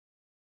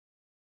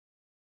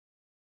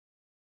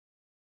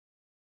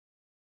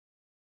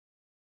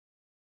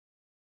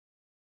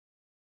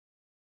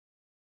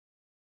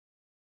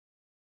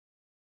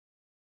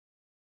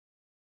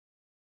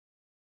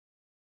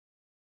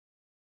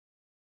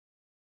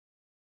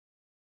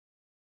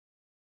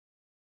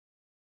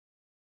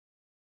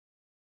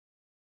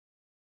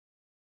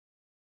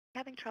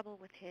 Having trouble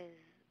with his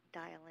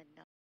dial-in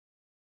number.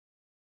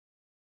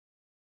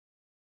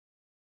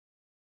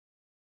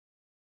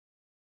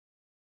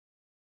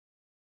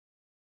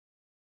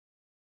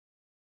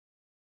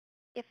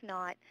 If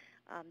not,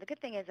 the good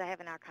thing is I have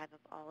an archive of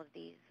all of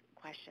these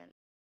questions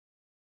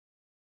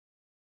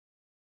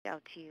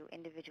out to you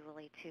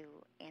individually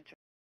to answer.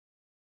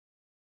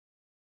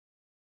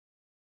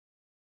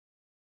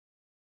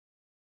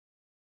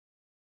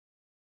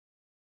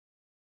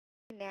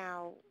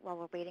 Now, while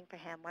we're waiting for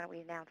him, why don't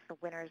we announce the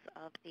winners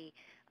of the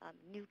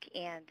NUKE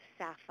and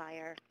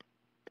Sapphire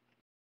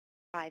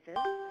prizes.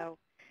 So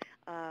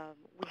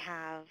we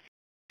have,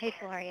 hey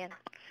Florian.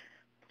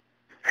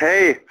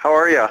 Hey, how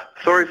are you?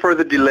 Sorry for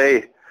the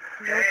delay.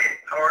 Nope. Hey,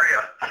 how are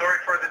you? Sorry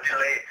for the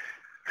delay.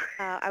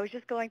 I was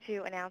just going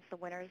to announce the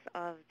winners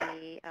of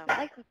the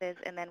licenses,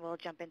 and then we'll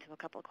jump into a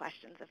couple of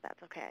questions, if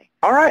that's okay.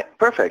 All right,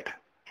 perfect.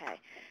 Okay.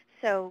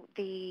 So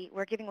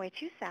we're giving away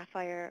 2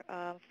 Sapphire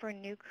for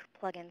NUKE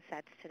plugin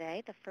sets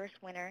today. The first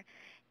winner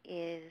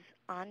is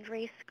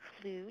Andres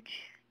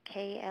Kluge,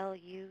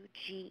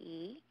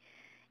 K-L-U-G-E,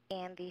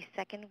 and the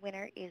second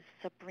winner is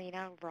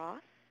Sabrina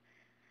Ross.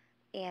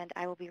 And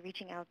I will be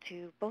reaching out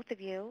to both of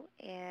you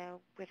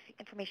with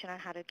information on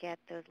how to get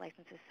those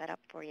licenses set up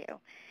for you.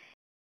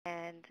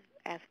 And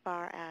as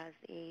far as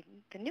the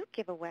NUKE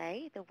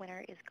giveaway, the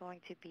winner is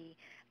going to be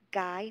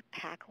Guy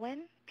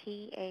Paquin,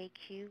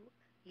 P-A-Q-U-I-N.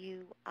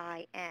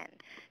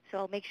 So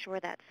I'll make sure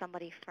that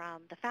somebody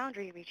from the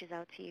Foundry reaches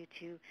out to you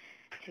to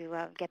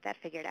get that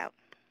figured out.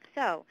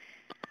 So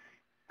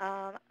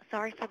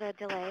sorry for the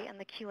delay on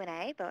the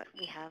Q&A, but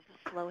we have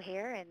flow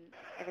here, and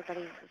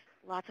everybody's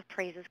lots of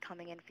praises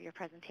coming in for your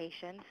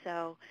presentation.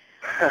 So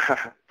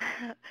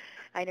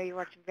I know you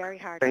worked very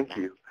hard. Thank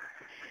you.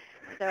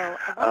 So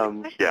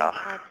one question yeah.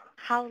 on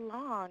how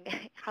long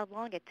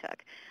it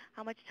took.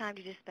 How much time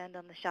did you spend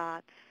on the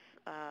shots?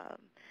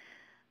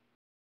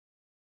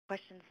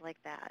 Questions like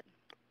that.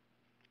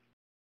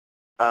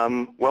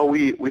 Well,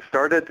 we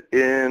started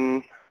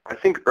in, I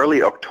think,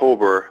 early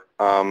October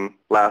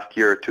last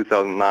year,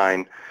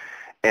 2009,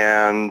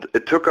 and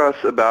it took us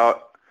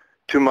about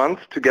 2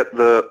 months to get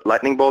the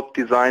lightning bolt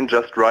design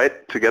just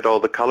right, to get all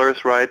the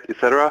colors right,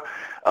 etc.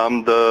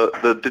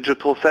 The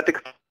digital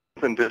settings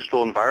and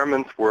digital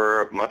environments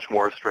were much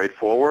more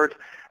straightforward,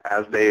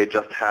 as they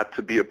just had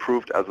to be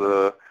approved as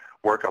a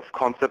work of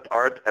concept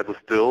art as a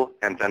still,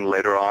 and then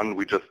later on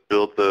we just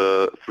built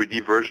the 3D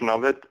version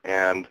of it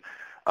and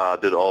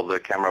did all the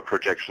camera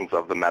projections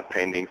of the matte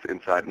paintings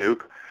inside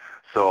NUKE.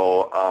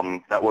 So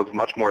that was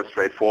much more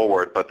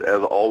straightforward, but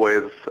as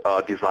always,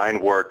 design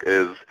work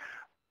is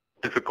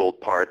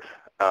difficult part,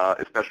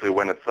 especially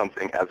when it's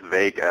something as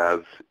vague as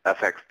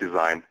FX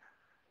design.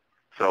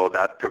 So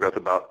that took us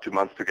about 2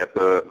 months to get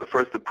the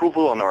first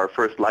approval on our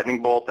first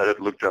lightning bolt, that it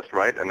looked just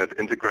right and it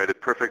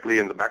integrated perfectly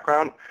in the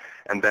background.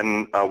 And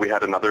then we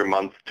had another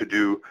month to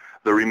do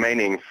the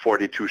remaining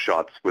 42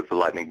 shots with the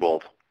lightning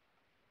bolt.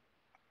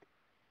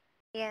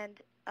 And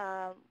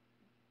a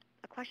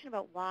question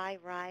about why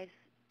Rise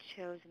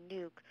chose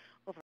NUKE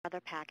over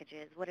other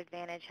packages. What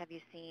advantage have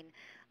you seen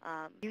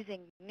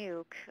using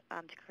NUKE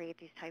to create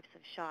these types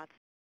of shots?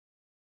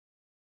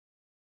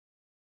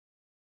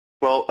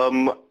 Well,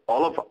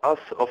 all of us,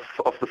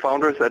 of the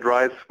founders at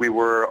Rise, we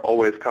were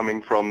always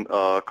coming from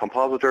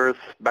compositors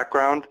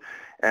background,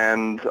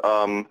 and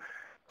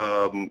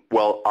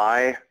well,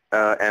 I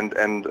and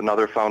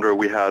another founder,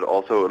 we had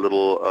also a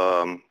little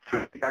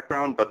 3D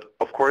background. But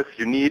of course,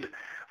 you need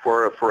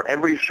for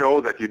every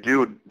show that you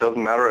do,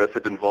 doesn't matter if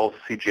it involves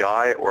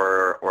CGI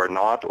or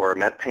not, or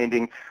matte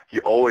painting, you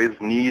always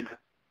need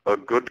a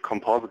good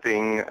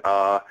compositing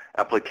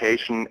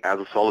application as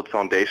a solid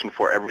foundation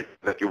for everything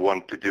that you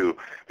want to do.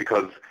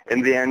 Because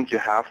in the end, you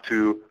have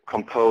to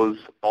compose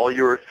all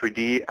your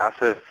 3D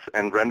assets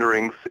and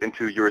renderings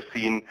into your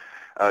scene.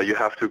 You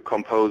have to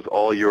compose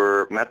all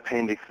your matte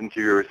paintings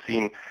into your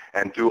scene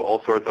and do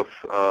all sorts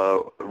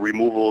of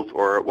removals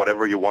or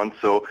whatever you want.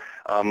 So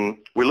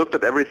we looked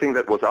at everything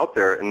that was out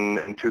there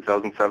in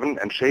 2007,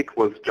 and Shake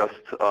was just,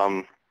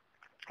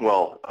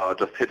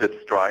 just hit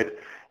its stride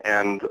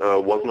and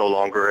was no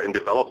longer in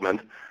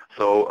development.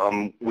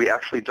 So we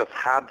actually just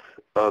had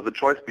the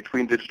choice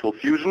between Digital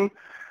Fusion,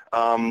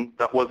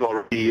 that was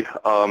already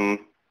a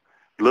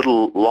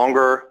little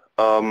longer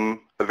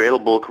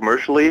available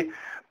commercially,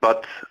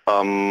 but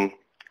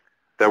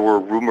there were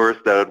rumors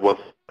that it was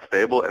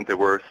stable and they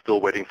were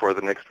still waiting for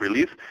the next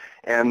release.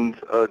 And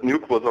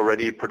NUKE was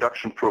already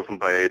production-proven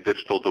by a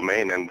digital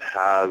domain and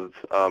has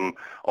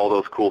all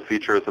those cool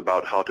features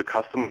about how to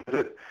customize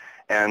it.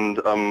 And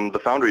the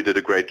Foundry did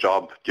a great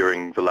job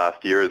during the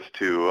last years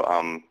to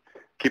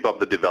keep up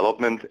the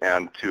development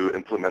and to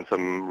implement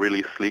some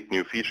really sleek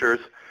new features.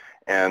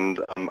 And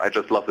I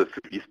just love the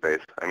 3D space.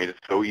 I mean, it's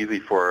so easy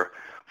for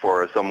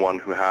someone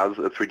who has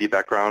a 3D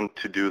background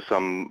to do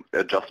some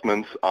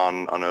adjustments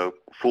on a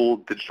full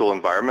digital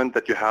environment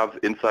that you have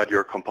inside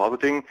your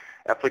compositing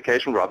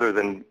application rather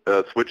than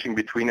switching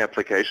between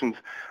applications.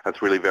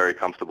 That's really very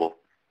comfortable.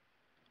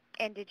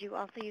 And did you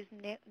also use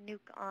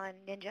NUKE on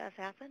Ninja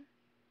Assassin?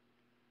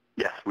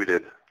 Yes, we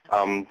did.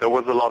 There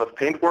was a lot of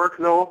paint work,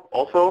 though,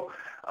 also.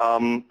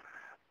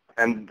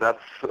 And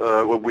that's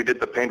what we did,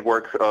 the paint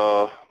work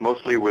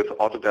mostly with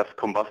Autodesk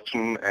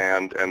Combustion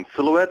and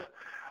Silhouette.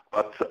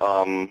 But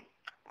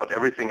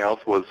everything else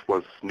was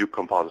NUKE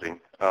compositing.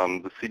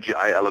 The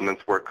CGI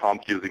elements were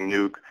comped using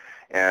NUKE,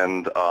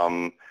 and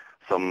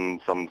some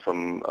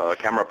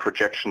camera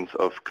projections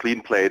of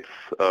clean plates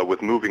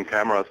with moving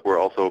cameras were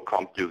also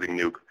comped using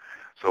NUKE.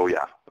 So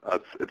yeah,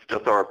 it's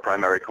just our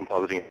primary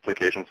compositing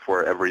applications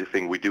for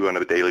everything we do on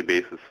a daily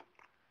basis.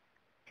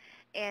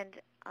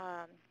 And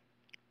I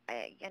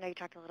know you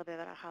talked a little bit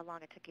about how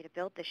long it took you to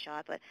build this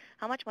shot, but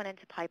how much went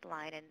into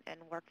pipeline and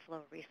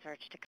workflow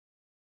research to?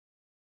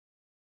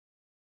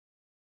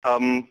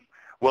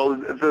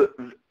 Well,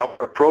 our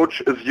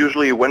approach is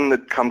usually when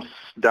it comes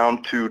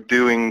down to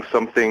doing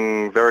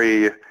something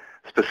very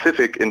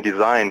specific in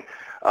design,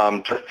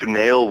 just to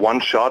nail one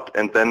shot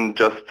and then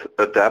just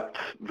adapt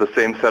the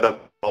same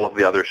setup all of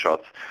the other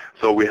shots.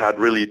 So we had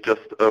really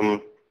just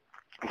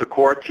the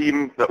core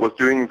team that was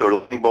doing the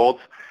lightning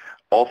bolts,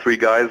 all three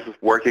guys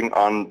working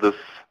on this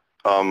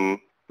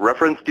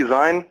reference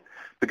design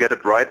to get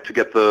it right, to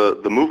get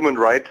the movement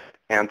right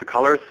and the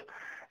colors.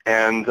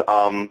 And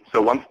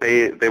so once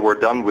they were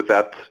done with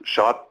that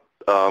shot,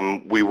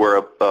 we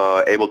were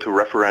able to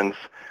reference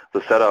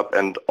the setup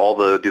and all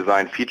the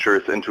design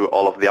features into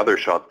all of the other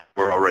shots.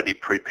 Were already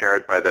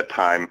prepared by that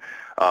time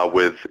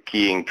with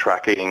keying,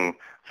 tracking,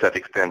 set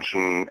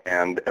extension,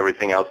 and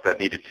everything else that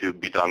needed to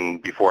be done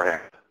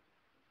beforehand.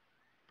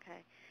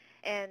 Okay.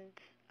 And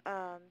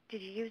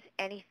did you use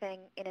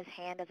anything in his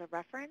hand as a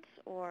reference,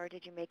 or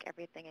did you make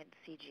everything in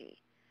CG?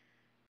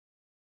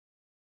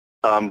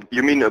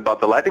 You mean about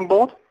the lightning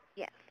bolt?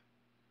 Yes.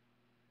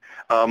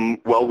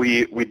 Well,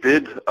 we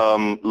did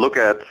look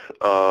at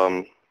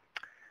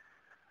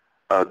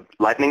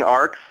lightning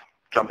arcs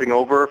jumping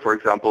over, for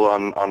example,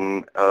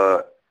 on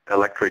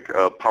electric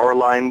power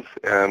lines,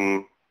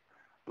 and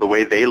the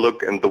way they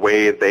look and the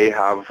way they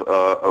have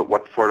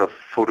what sort of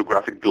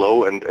photographic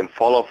glow and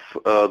fall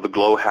of the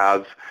glow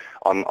has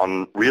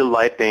on real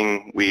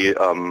lightning. We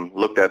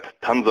looked at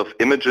tons of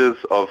images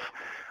of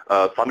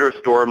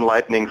thunderstorm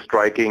lightning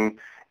striking.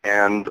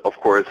 And of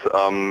course,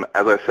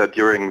 as I said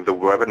during the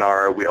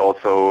webinar, we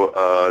also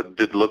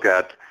did look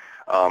at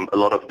a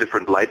lot of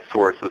different light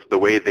sources, the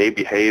way they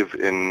behave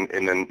in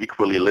an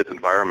equally lit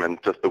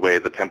environment, just the way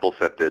the temple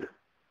set did.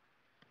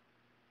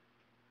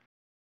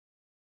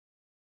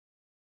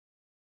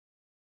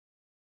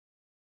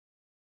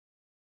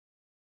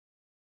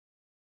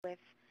 With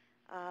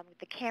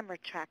the camera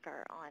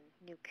tracker on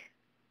NUKE?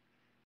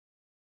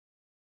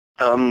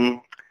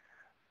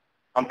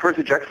 On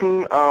Percy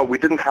Jackson, we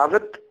didn't have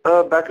it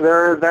back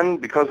there then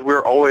because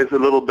we're always a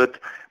little bit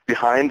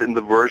behind in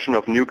the version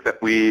of Nuke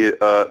that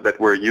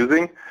we're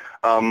using.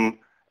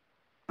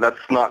 That's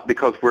not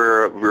because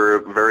we're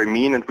very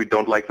mean and we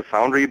don't like the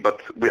Foundry,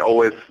 but we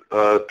always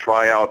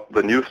try out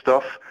the new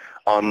stuff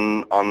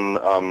on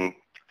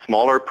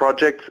smaller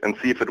projects and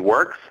see if it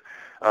works.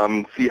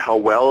 See how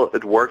well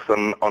it works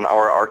on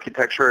our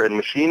architecture and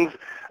machines.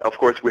 Of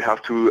course, we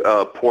have to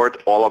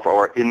port all of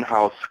our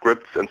in-house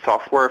scripts and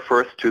software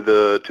first to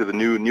the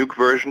new Nuke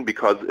version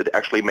because it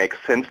actually makes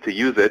sense to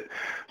use it.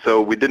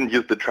 So we didn't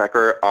use the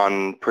tracker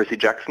on Percy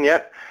Jackson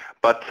yet,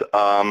 but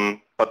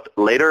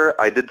later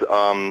I did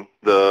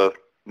the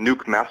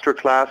Nuke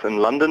masterclass in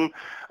London,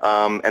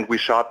 and we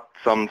shot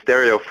some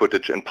stereo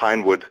footage in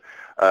Pinewood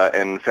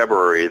in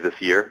February this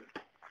year,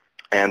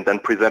 and then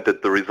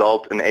presented the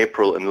result in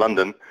April in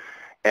London.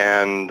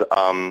 And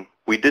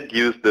we did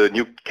use the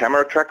new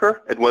camera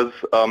tracker. It was,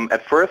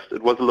 at first,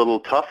 it was a little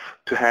tough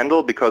to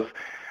handle because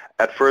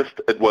at first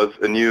it was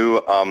a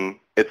new,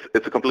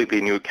 it's a completely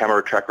new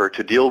camera tracker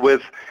to deal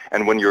with.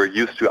 And when you're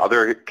used to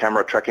other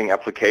camera tracking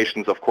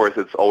applications, of course,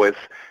 it's always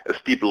a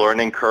steep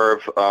learning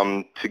curve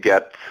to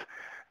get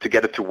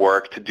it to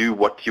work, to do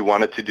what you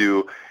want it to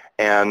do.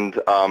 And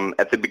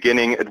at the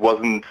beginning, it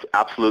wasn't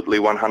absolutely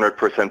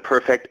 100%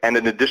 perfect. And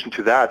in addition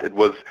to that, it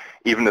was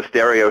even a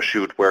stereo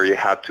shoot where you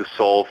had to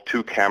solve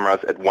two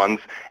cameras at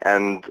once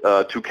and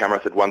two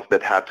cameras at once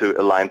that had to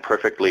align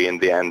perfectly in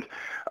the end.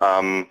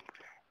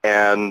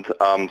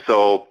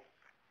 So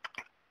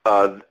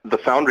the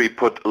Foundry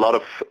put a lot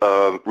of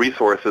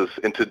resources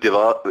into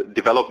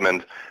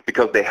development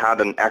because they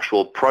had an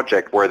actual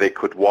project where they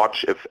could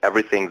watch if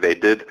everything they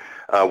did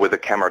with a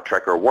camera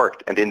tracker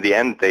worked. And in the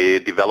end, they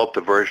developed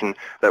a version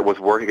that was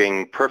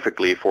working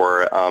perfectly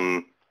for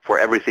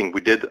everything we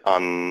did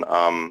on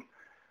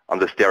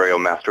the stereo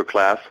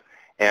masterclass.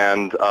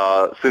 And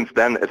since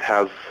then, it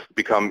has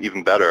become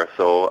even better.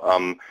 So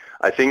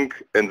I think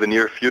in the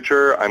near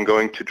future, I'm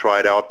going to try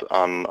it out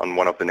on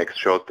one of the next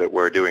shows that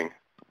we're doing.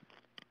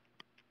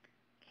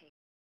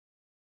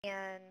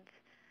 And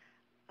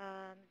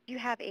do you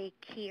have a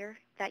keyer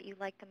that you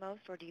like the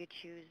most, or do you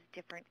choose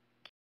different?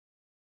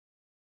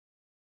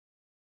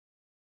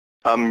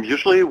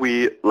 Usually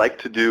we like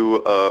to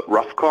do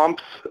rough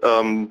comps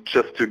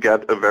just to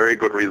get a very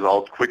good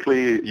result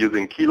quickly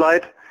using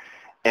Keylight.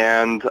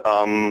 And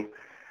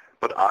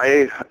but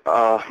I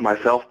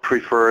myself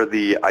prefer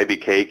the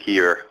IBK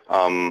keyer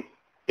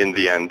in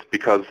the end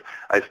because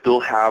I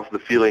still have the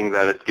feeling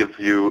that it gives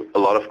you a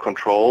lot of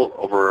control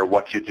over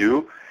what you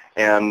do.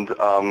 And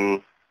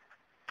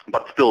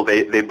but still,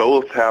 they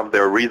both have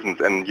their reasons,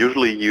 and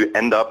usually you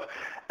end up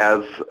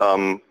as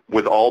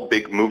with all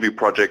big movie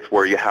projects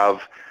where you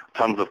have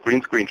tons of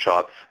green screen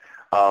shots.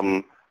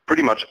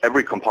 Pretty much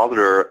every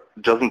compositor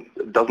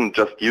doesn't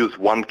just use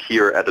one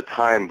keyer at a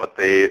time, but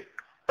they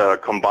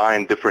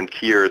combine different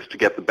keyers to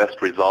get the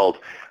best result.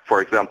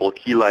 For example,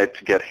 Keylight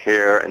to get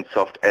hair and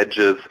soft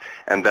edges,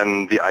 and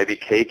then the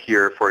IBK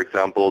keyer, for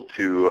example,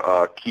 to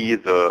key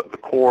the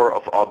core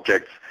of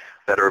objects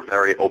that are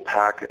very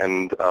opaque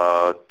and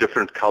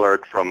different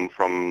colored from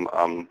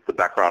the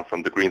background,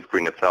 from the green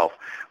screen itself.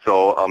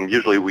 So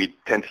usually we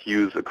tend to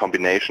use a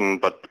combination,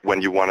 but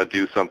when you want to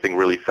do something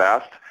really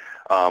fast,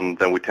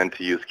 then we tend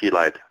to use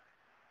Keylight.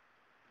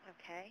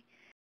 Okay.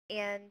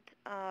 And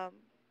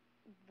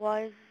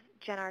was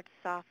GenArt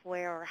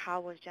software, or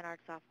how was GenArt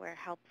software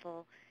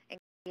helpful in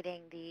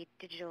creating the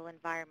digital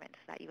environments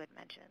that you had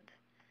mentioned?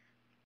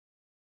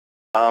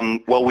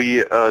 Well,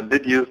 we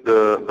did use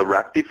the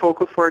rack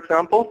defocus, for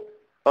example,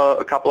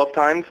 a couple of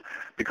times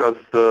because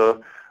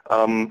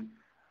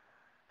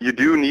you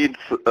do need,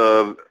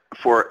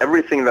 for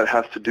everything that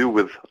has to do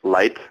with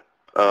light,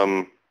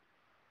 for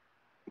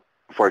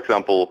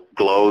example,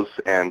 glows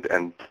and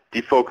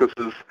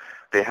defocuses,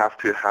 they have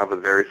to have a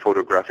very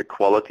photographic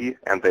quality,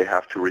 and they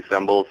have to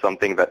resemble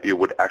something that you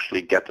would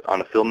actually get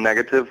on a film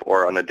negative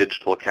or on a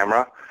digital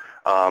camera.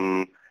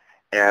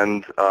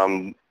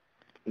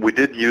 We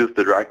did use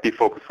the direct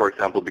defocus, for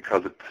example,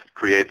 because it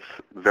creates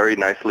very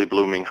nicely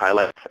blooming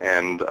highlights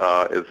and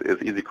is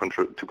easy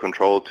to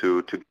control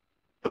to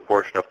the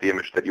portion of the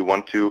image that you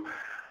want to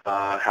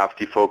have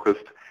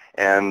defocused.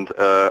 And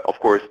of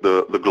course,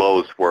 the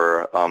glows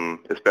were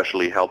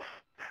especially helpful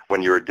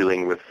when you're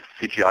dealing with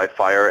CGI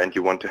fire and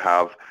you want to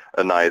have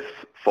a nice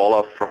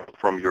fall-off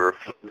from your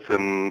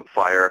sim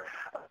fire.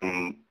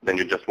 Then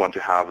you just want to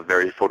have a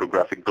very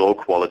photographic glow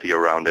quality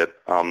around it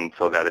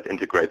so that it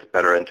integrates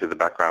better into the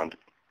background.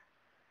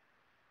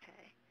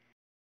 Okay.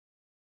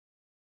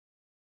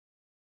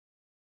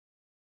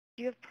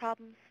 Do you have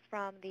problems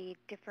from the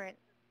different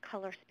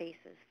color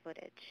spaces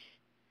footage?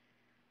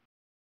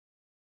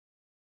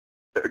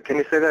 Can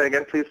you say that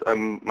again, please?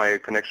 My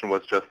connection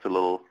was just a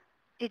little...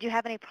 Did you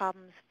have any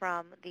problems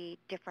from the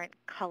different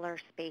color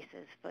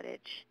spaces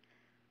footage?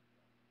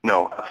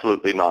 No,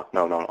 absolutely not.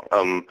 No.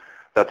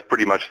 That's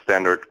pretty much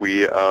standard.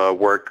 We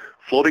work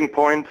floating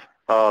point,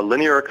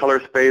 linear color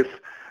space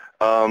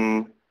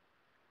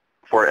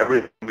for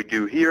everything we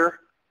do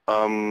here.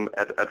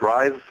 at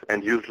Rise,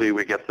 and usually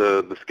we get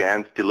the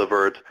scans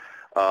delivered,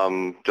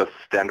 just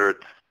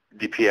standard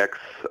dpx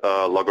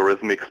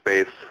logarithmic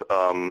space,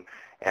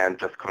 and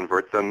just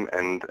convert them.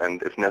 And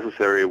if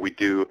necessary, we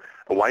do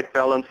a white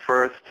balance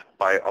first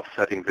by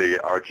offsetting the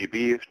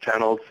RGB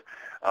channels.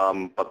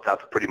 But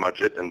that's pretty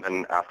much it. And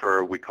then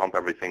after we comp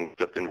everything,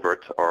 just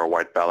invert our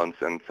white balance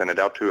and send it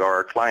out to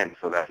our client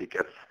so that he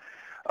gets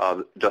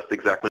just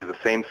exactly the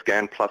same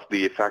scan plus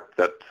the effect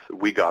that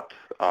we got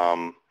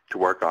to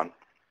work on.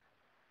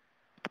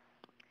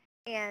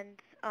 And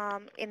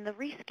in the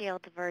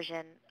rescaled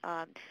version,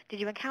 did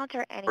you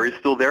encounter any... Are you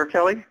still there,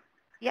 Kelly?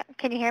 Yeah,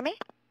 can you hear me?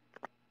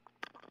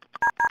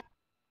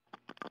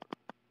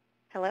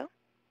 Hello?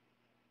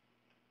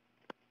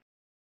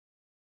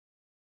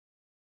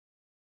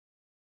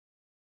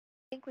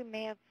 I think we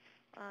may have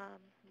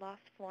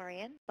lost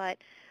Florian, but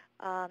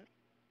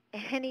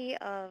any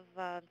of,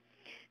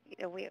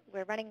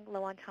 we're running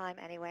low on time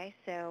anyway,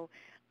 so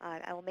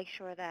I will make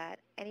sure that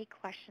any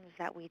questions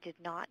that we did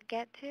not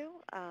get to,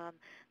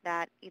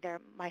 that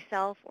either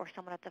myself or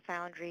someone at the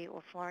Foundry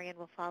or Florian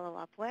will follow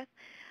up with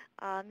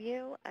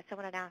you.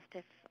 Someone had asked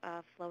if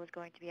Flo is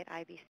going to be at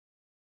IBC.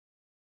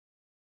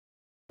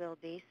 Will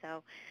be,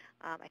 so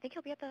I think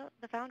he'll be at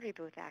the Foundry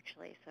booth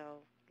actually, so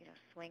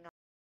swing on.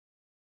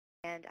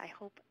 And I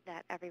hope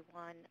that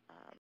everyone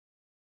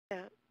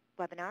the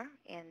webinar,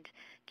 and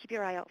keep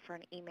your eye out for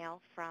an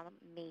email from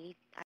me,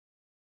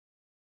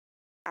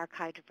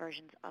 archived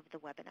versions of the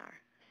webinar.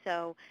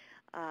 So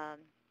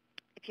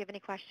if you have any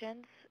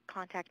questions,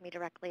 contact me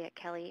directly at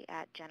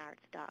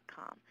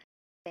kelly@genarts.com.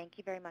 Thank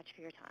you very much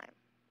for your time.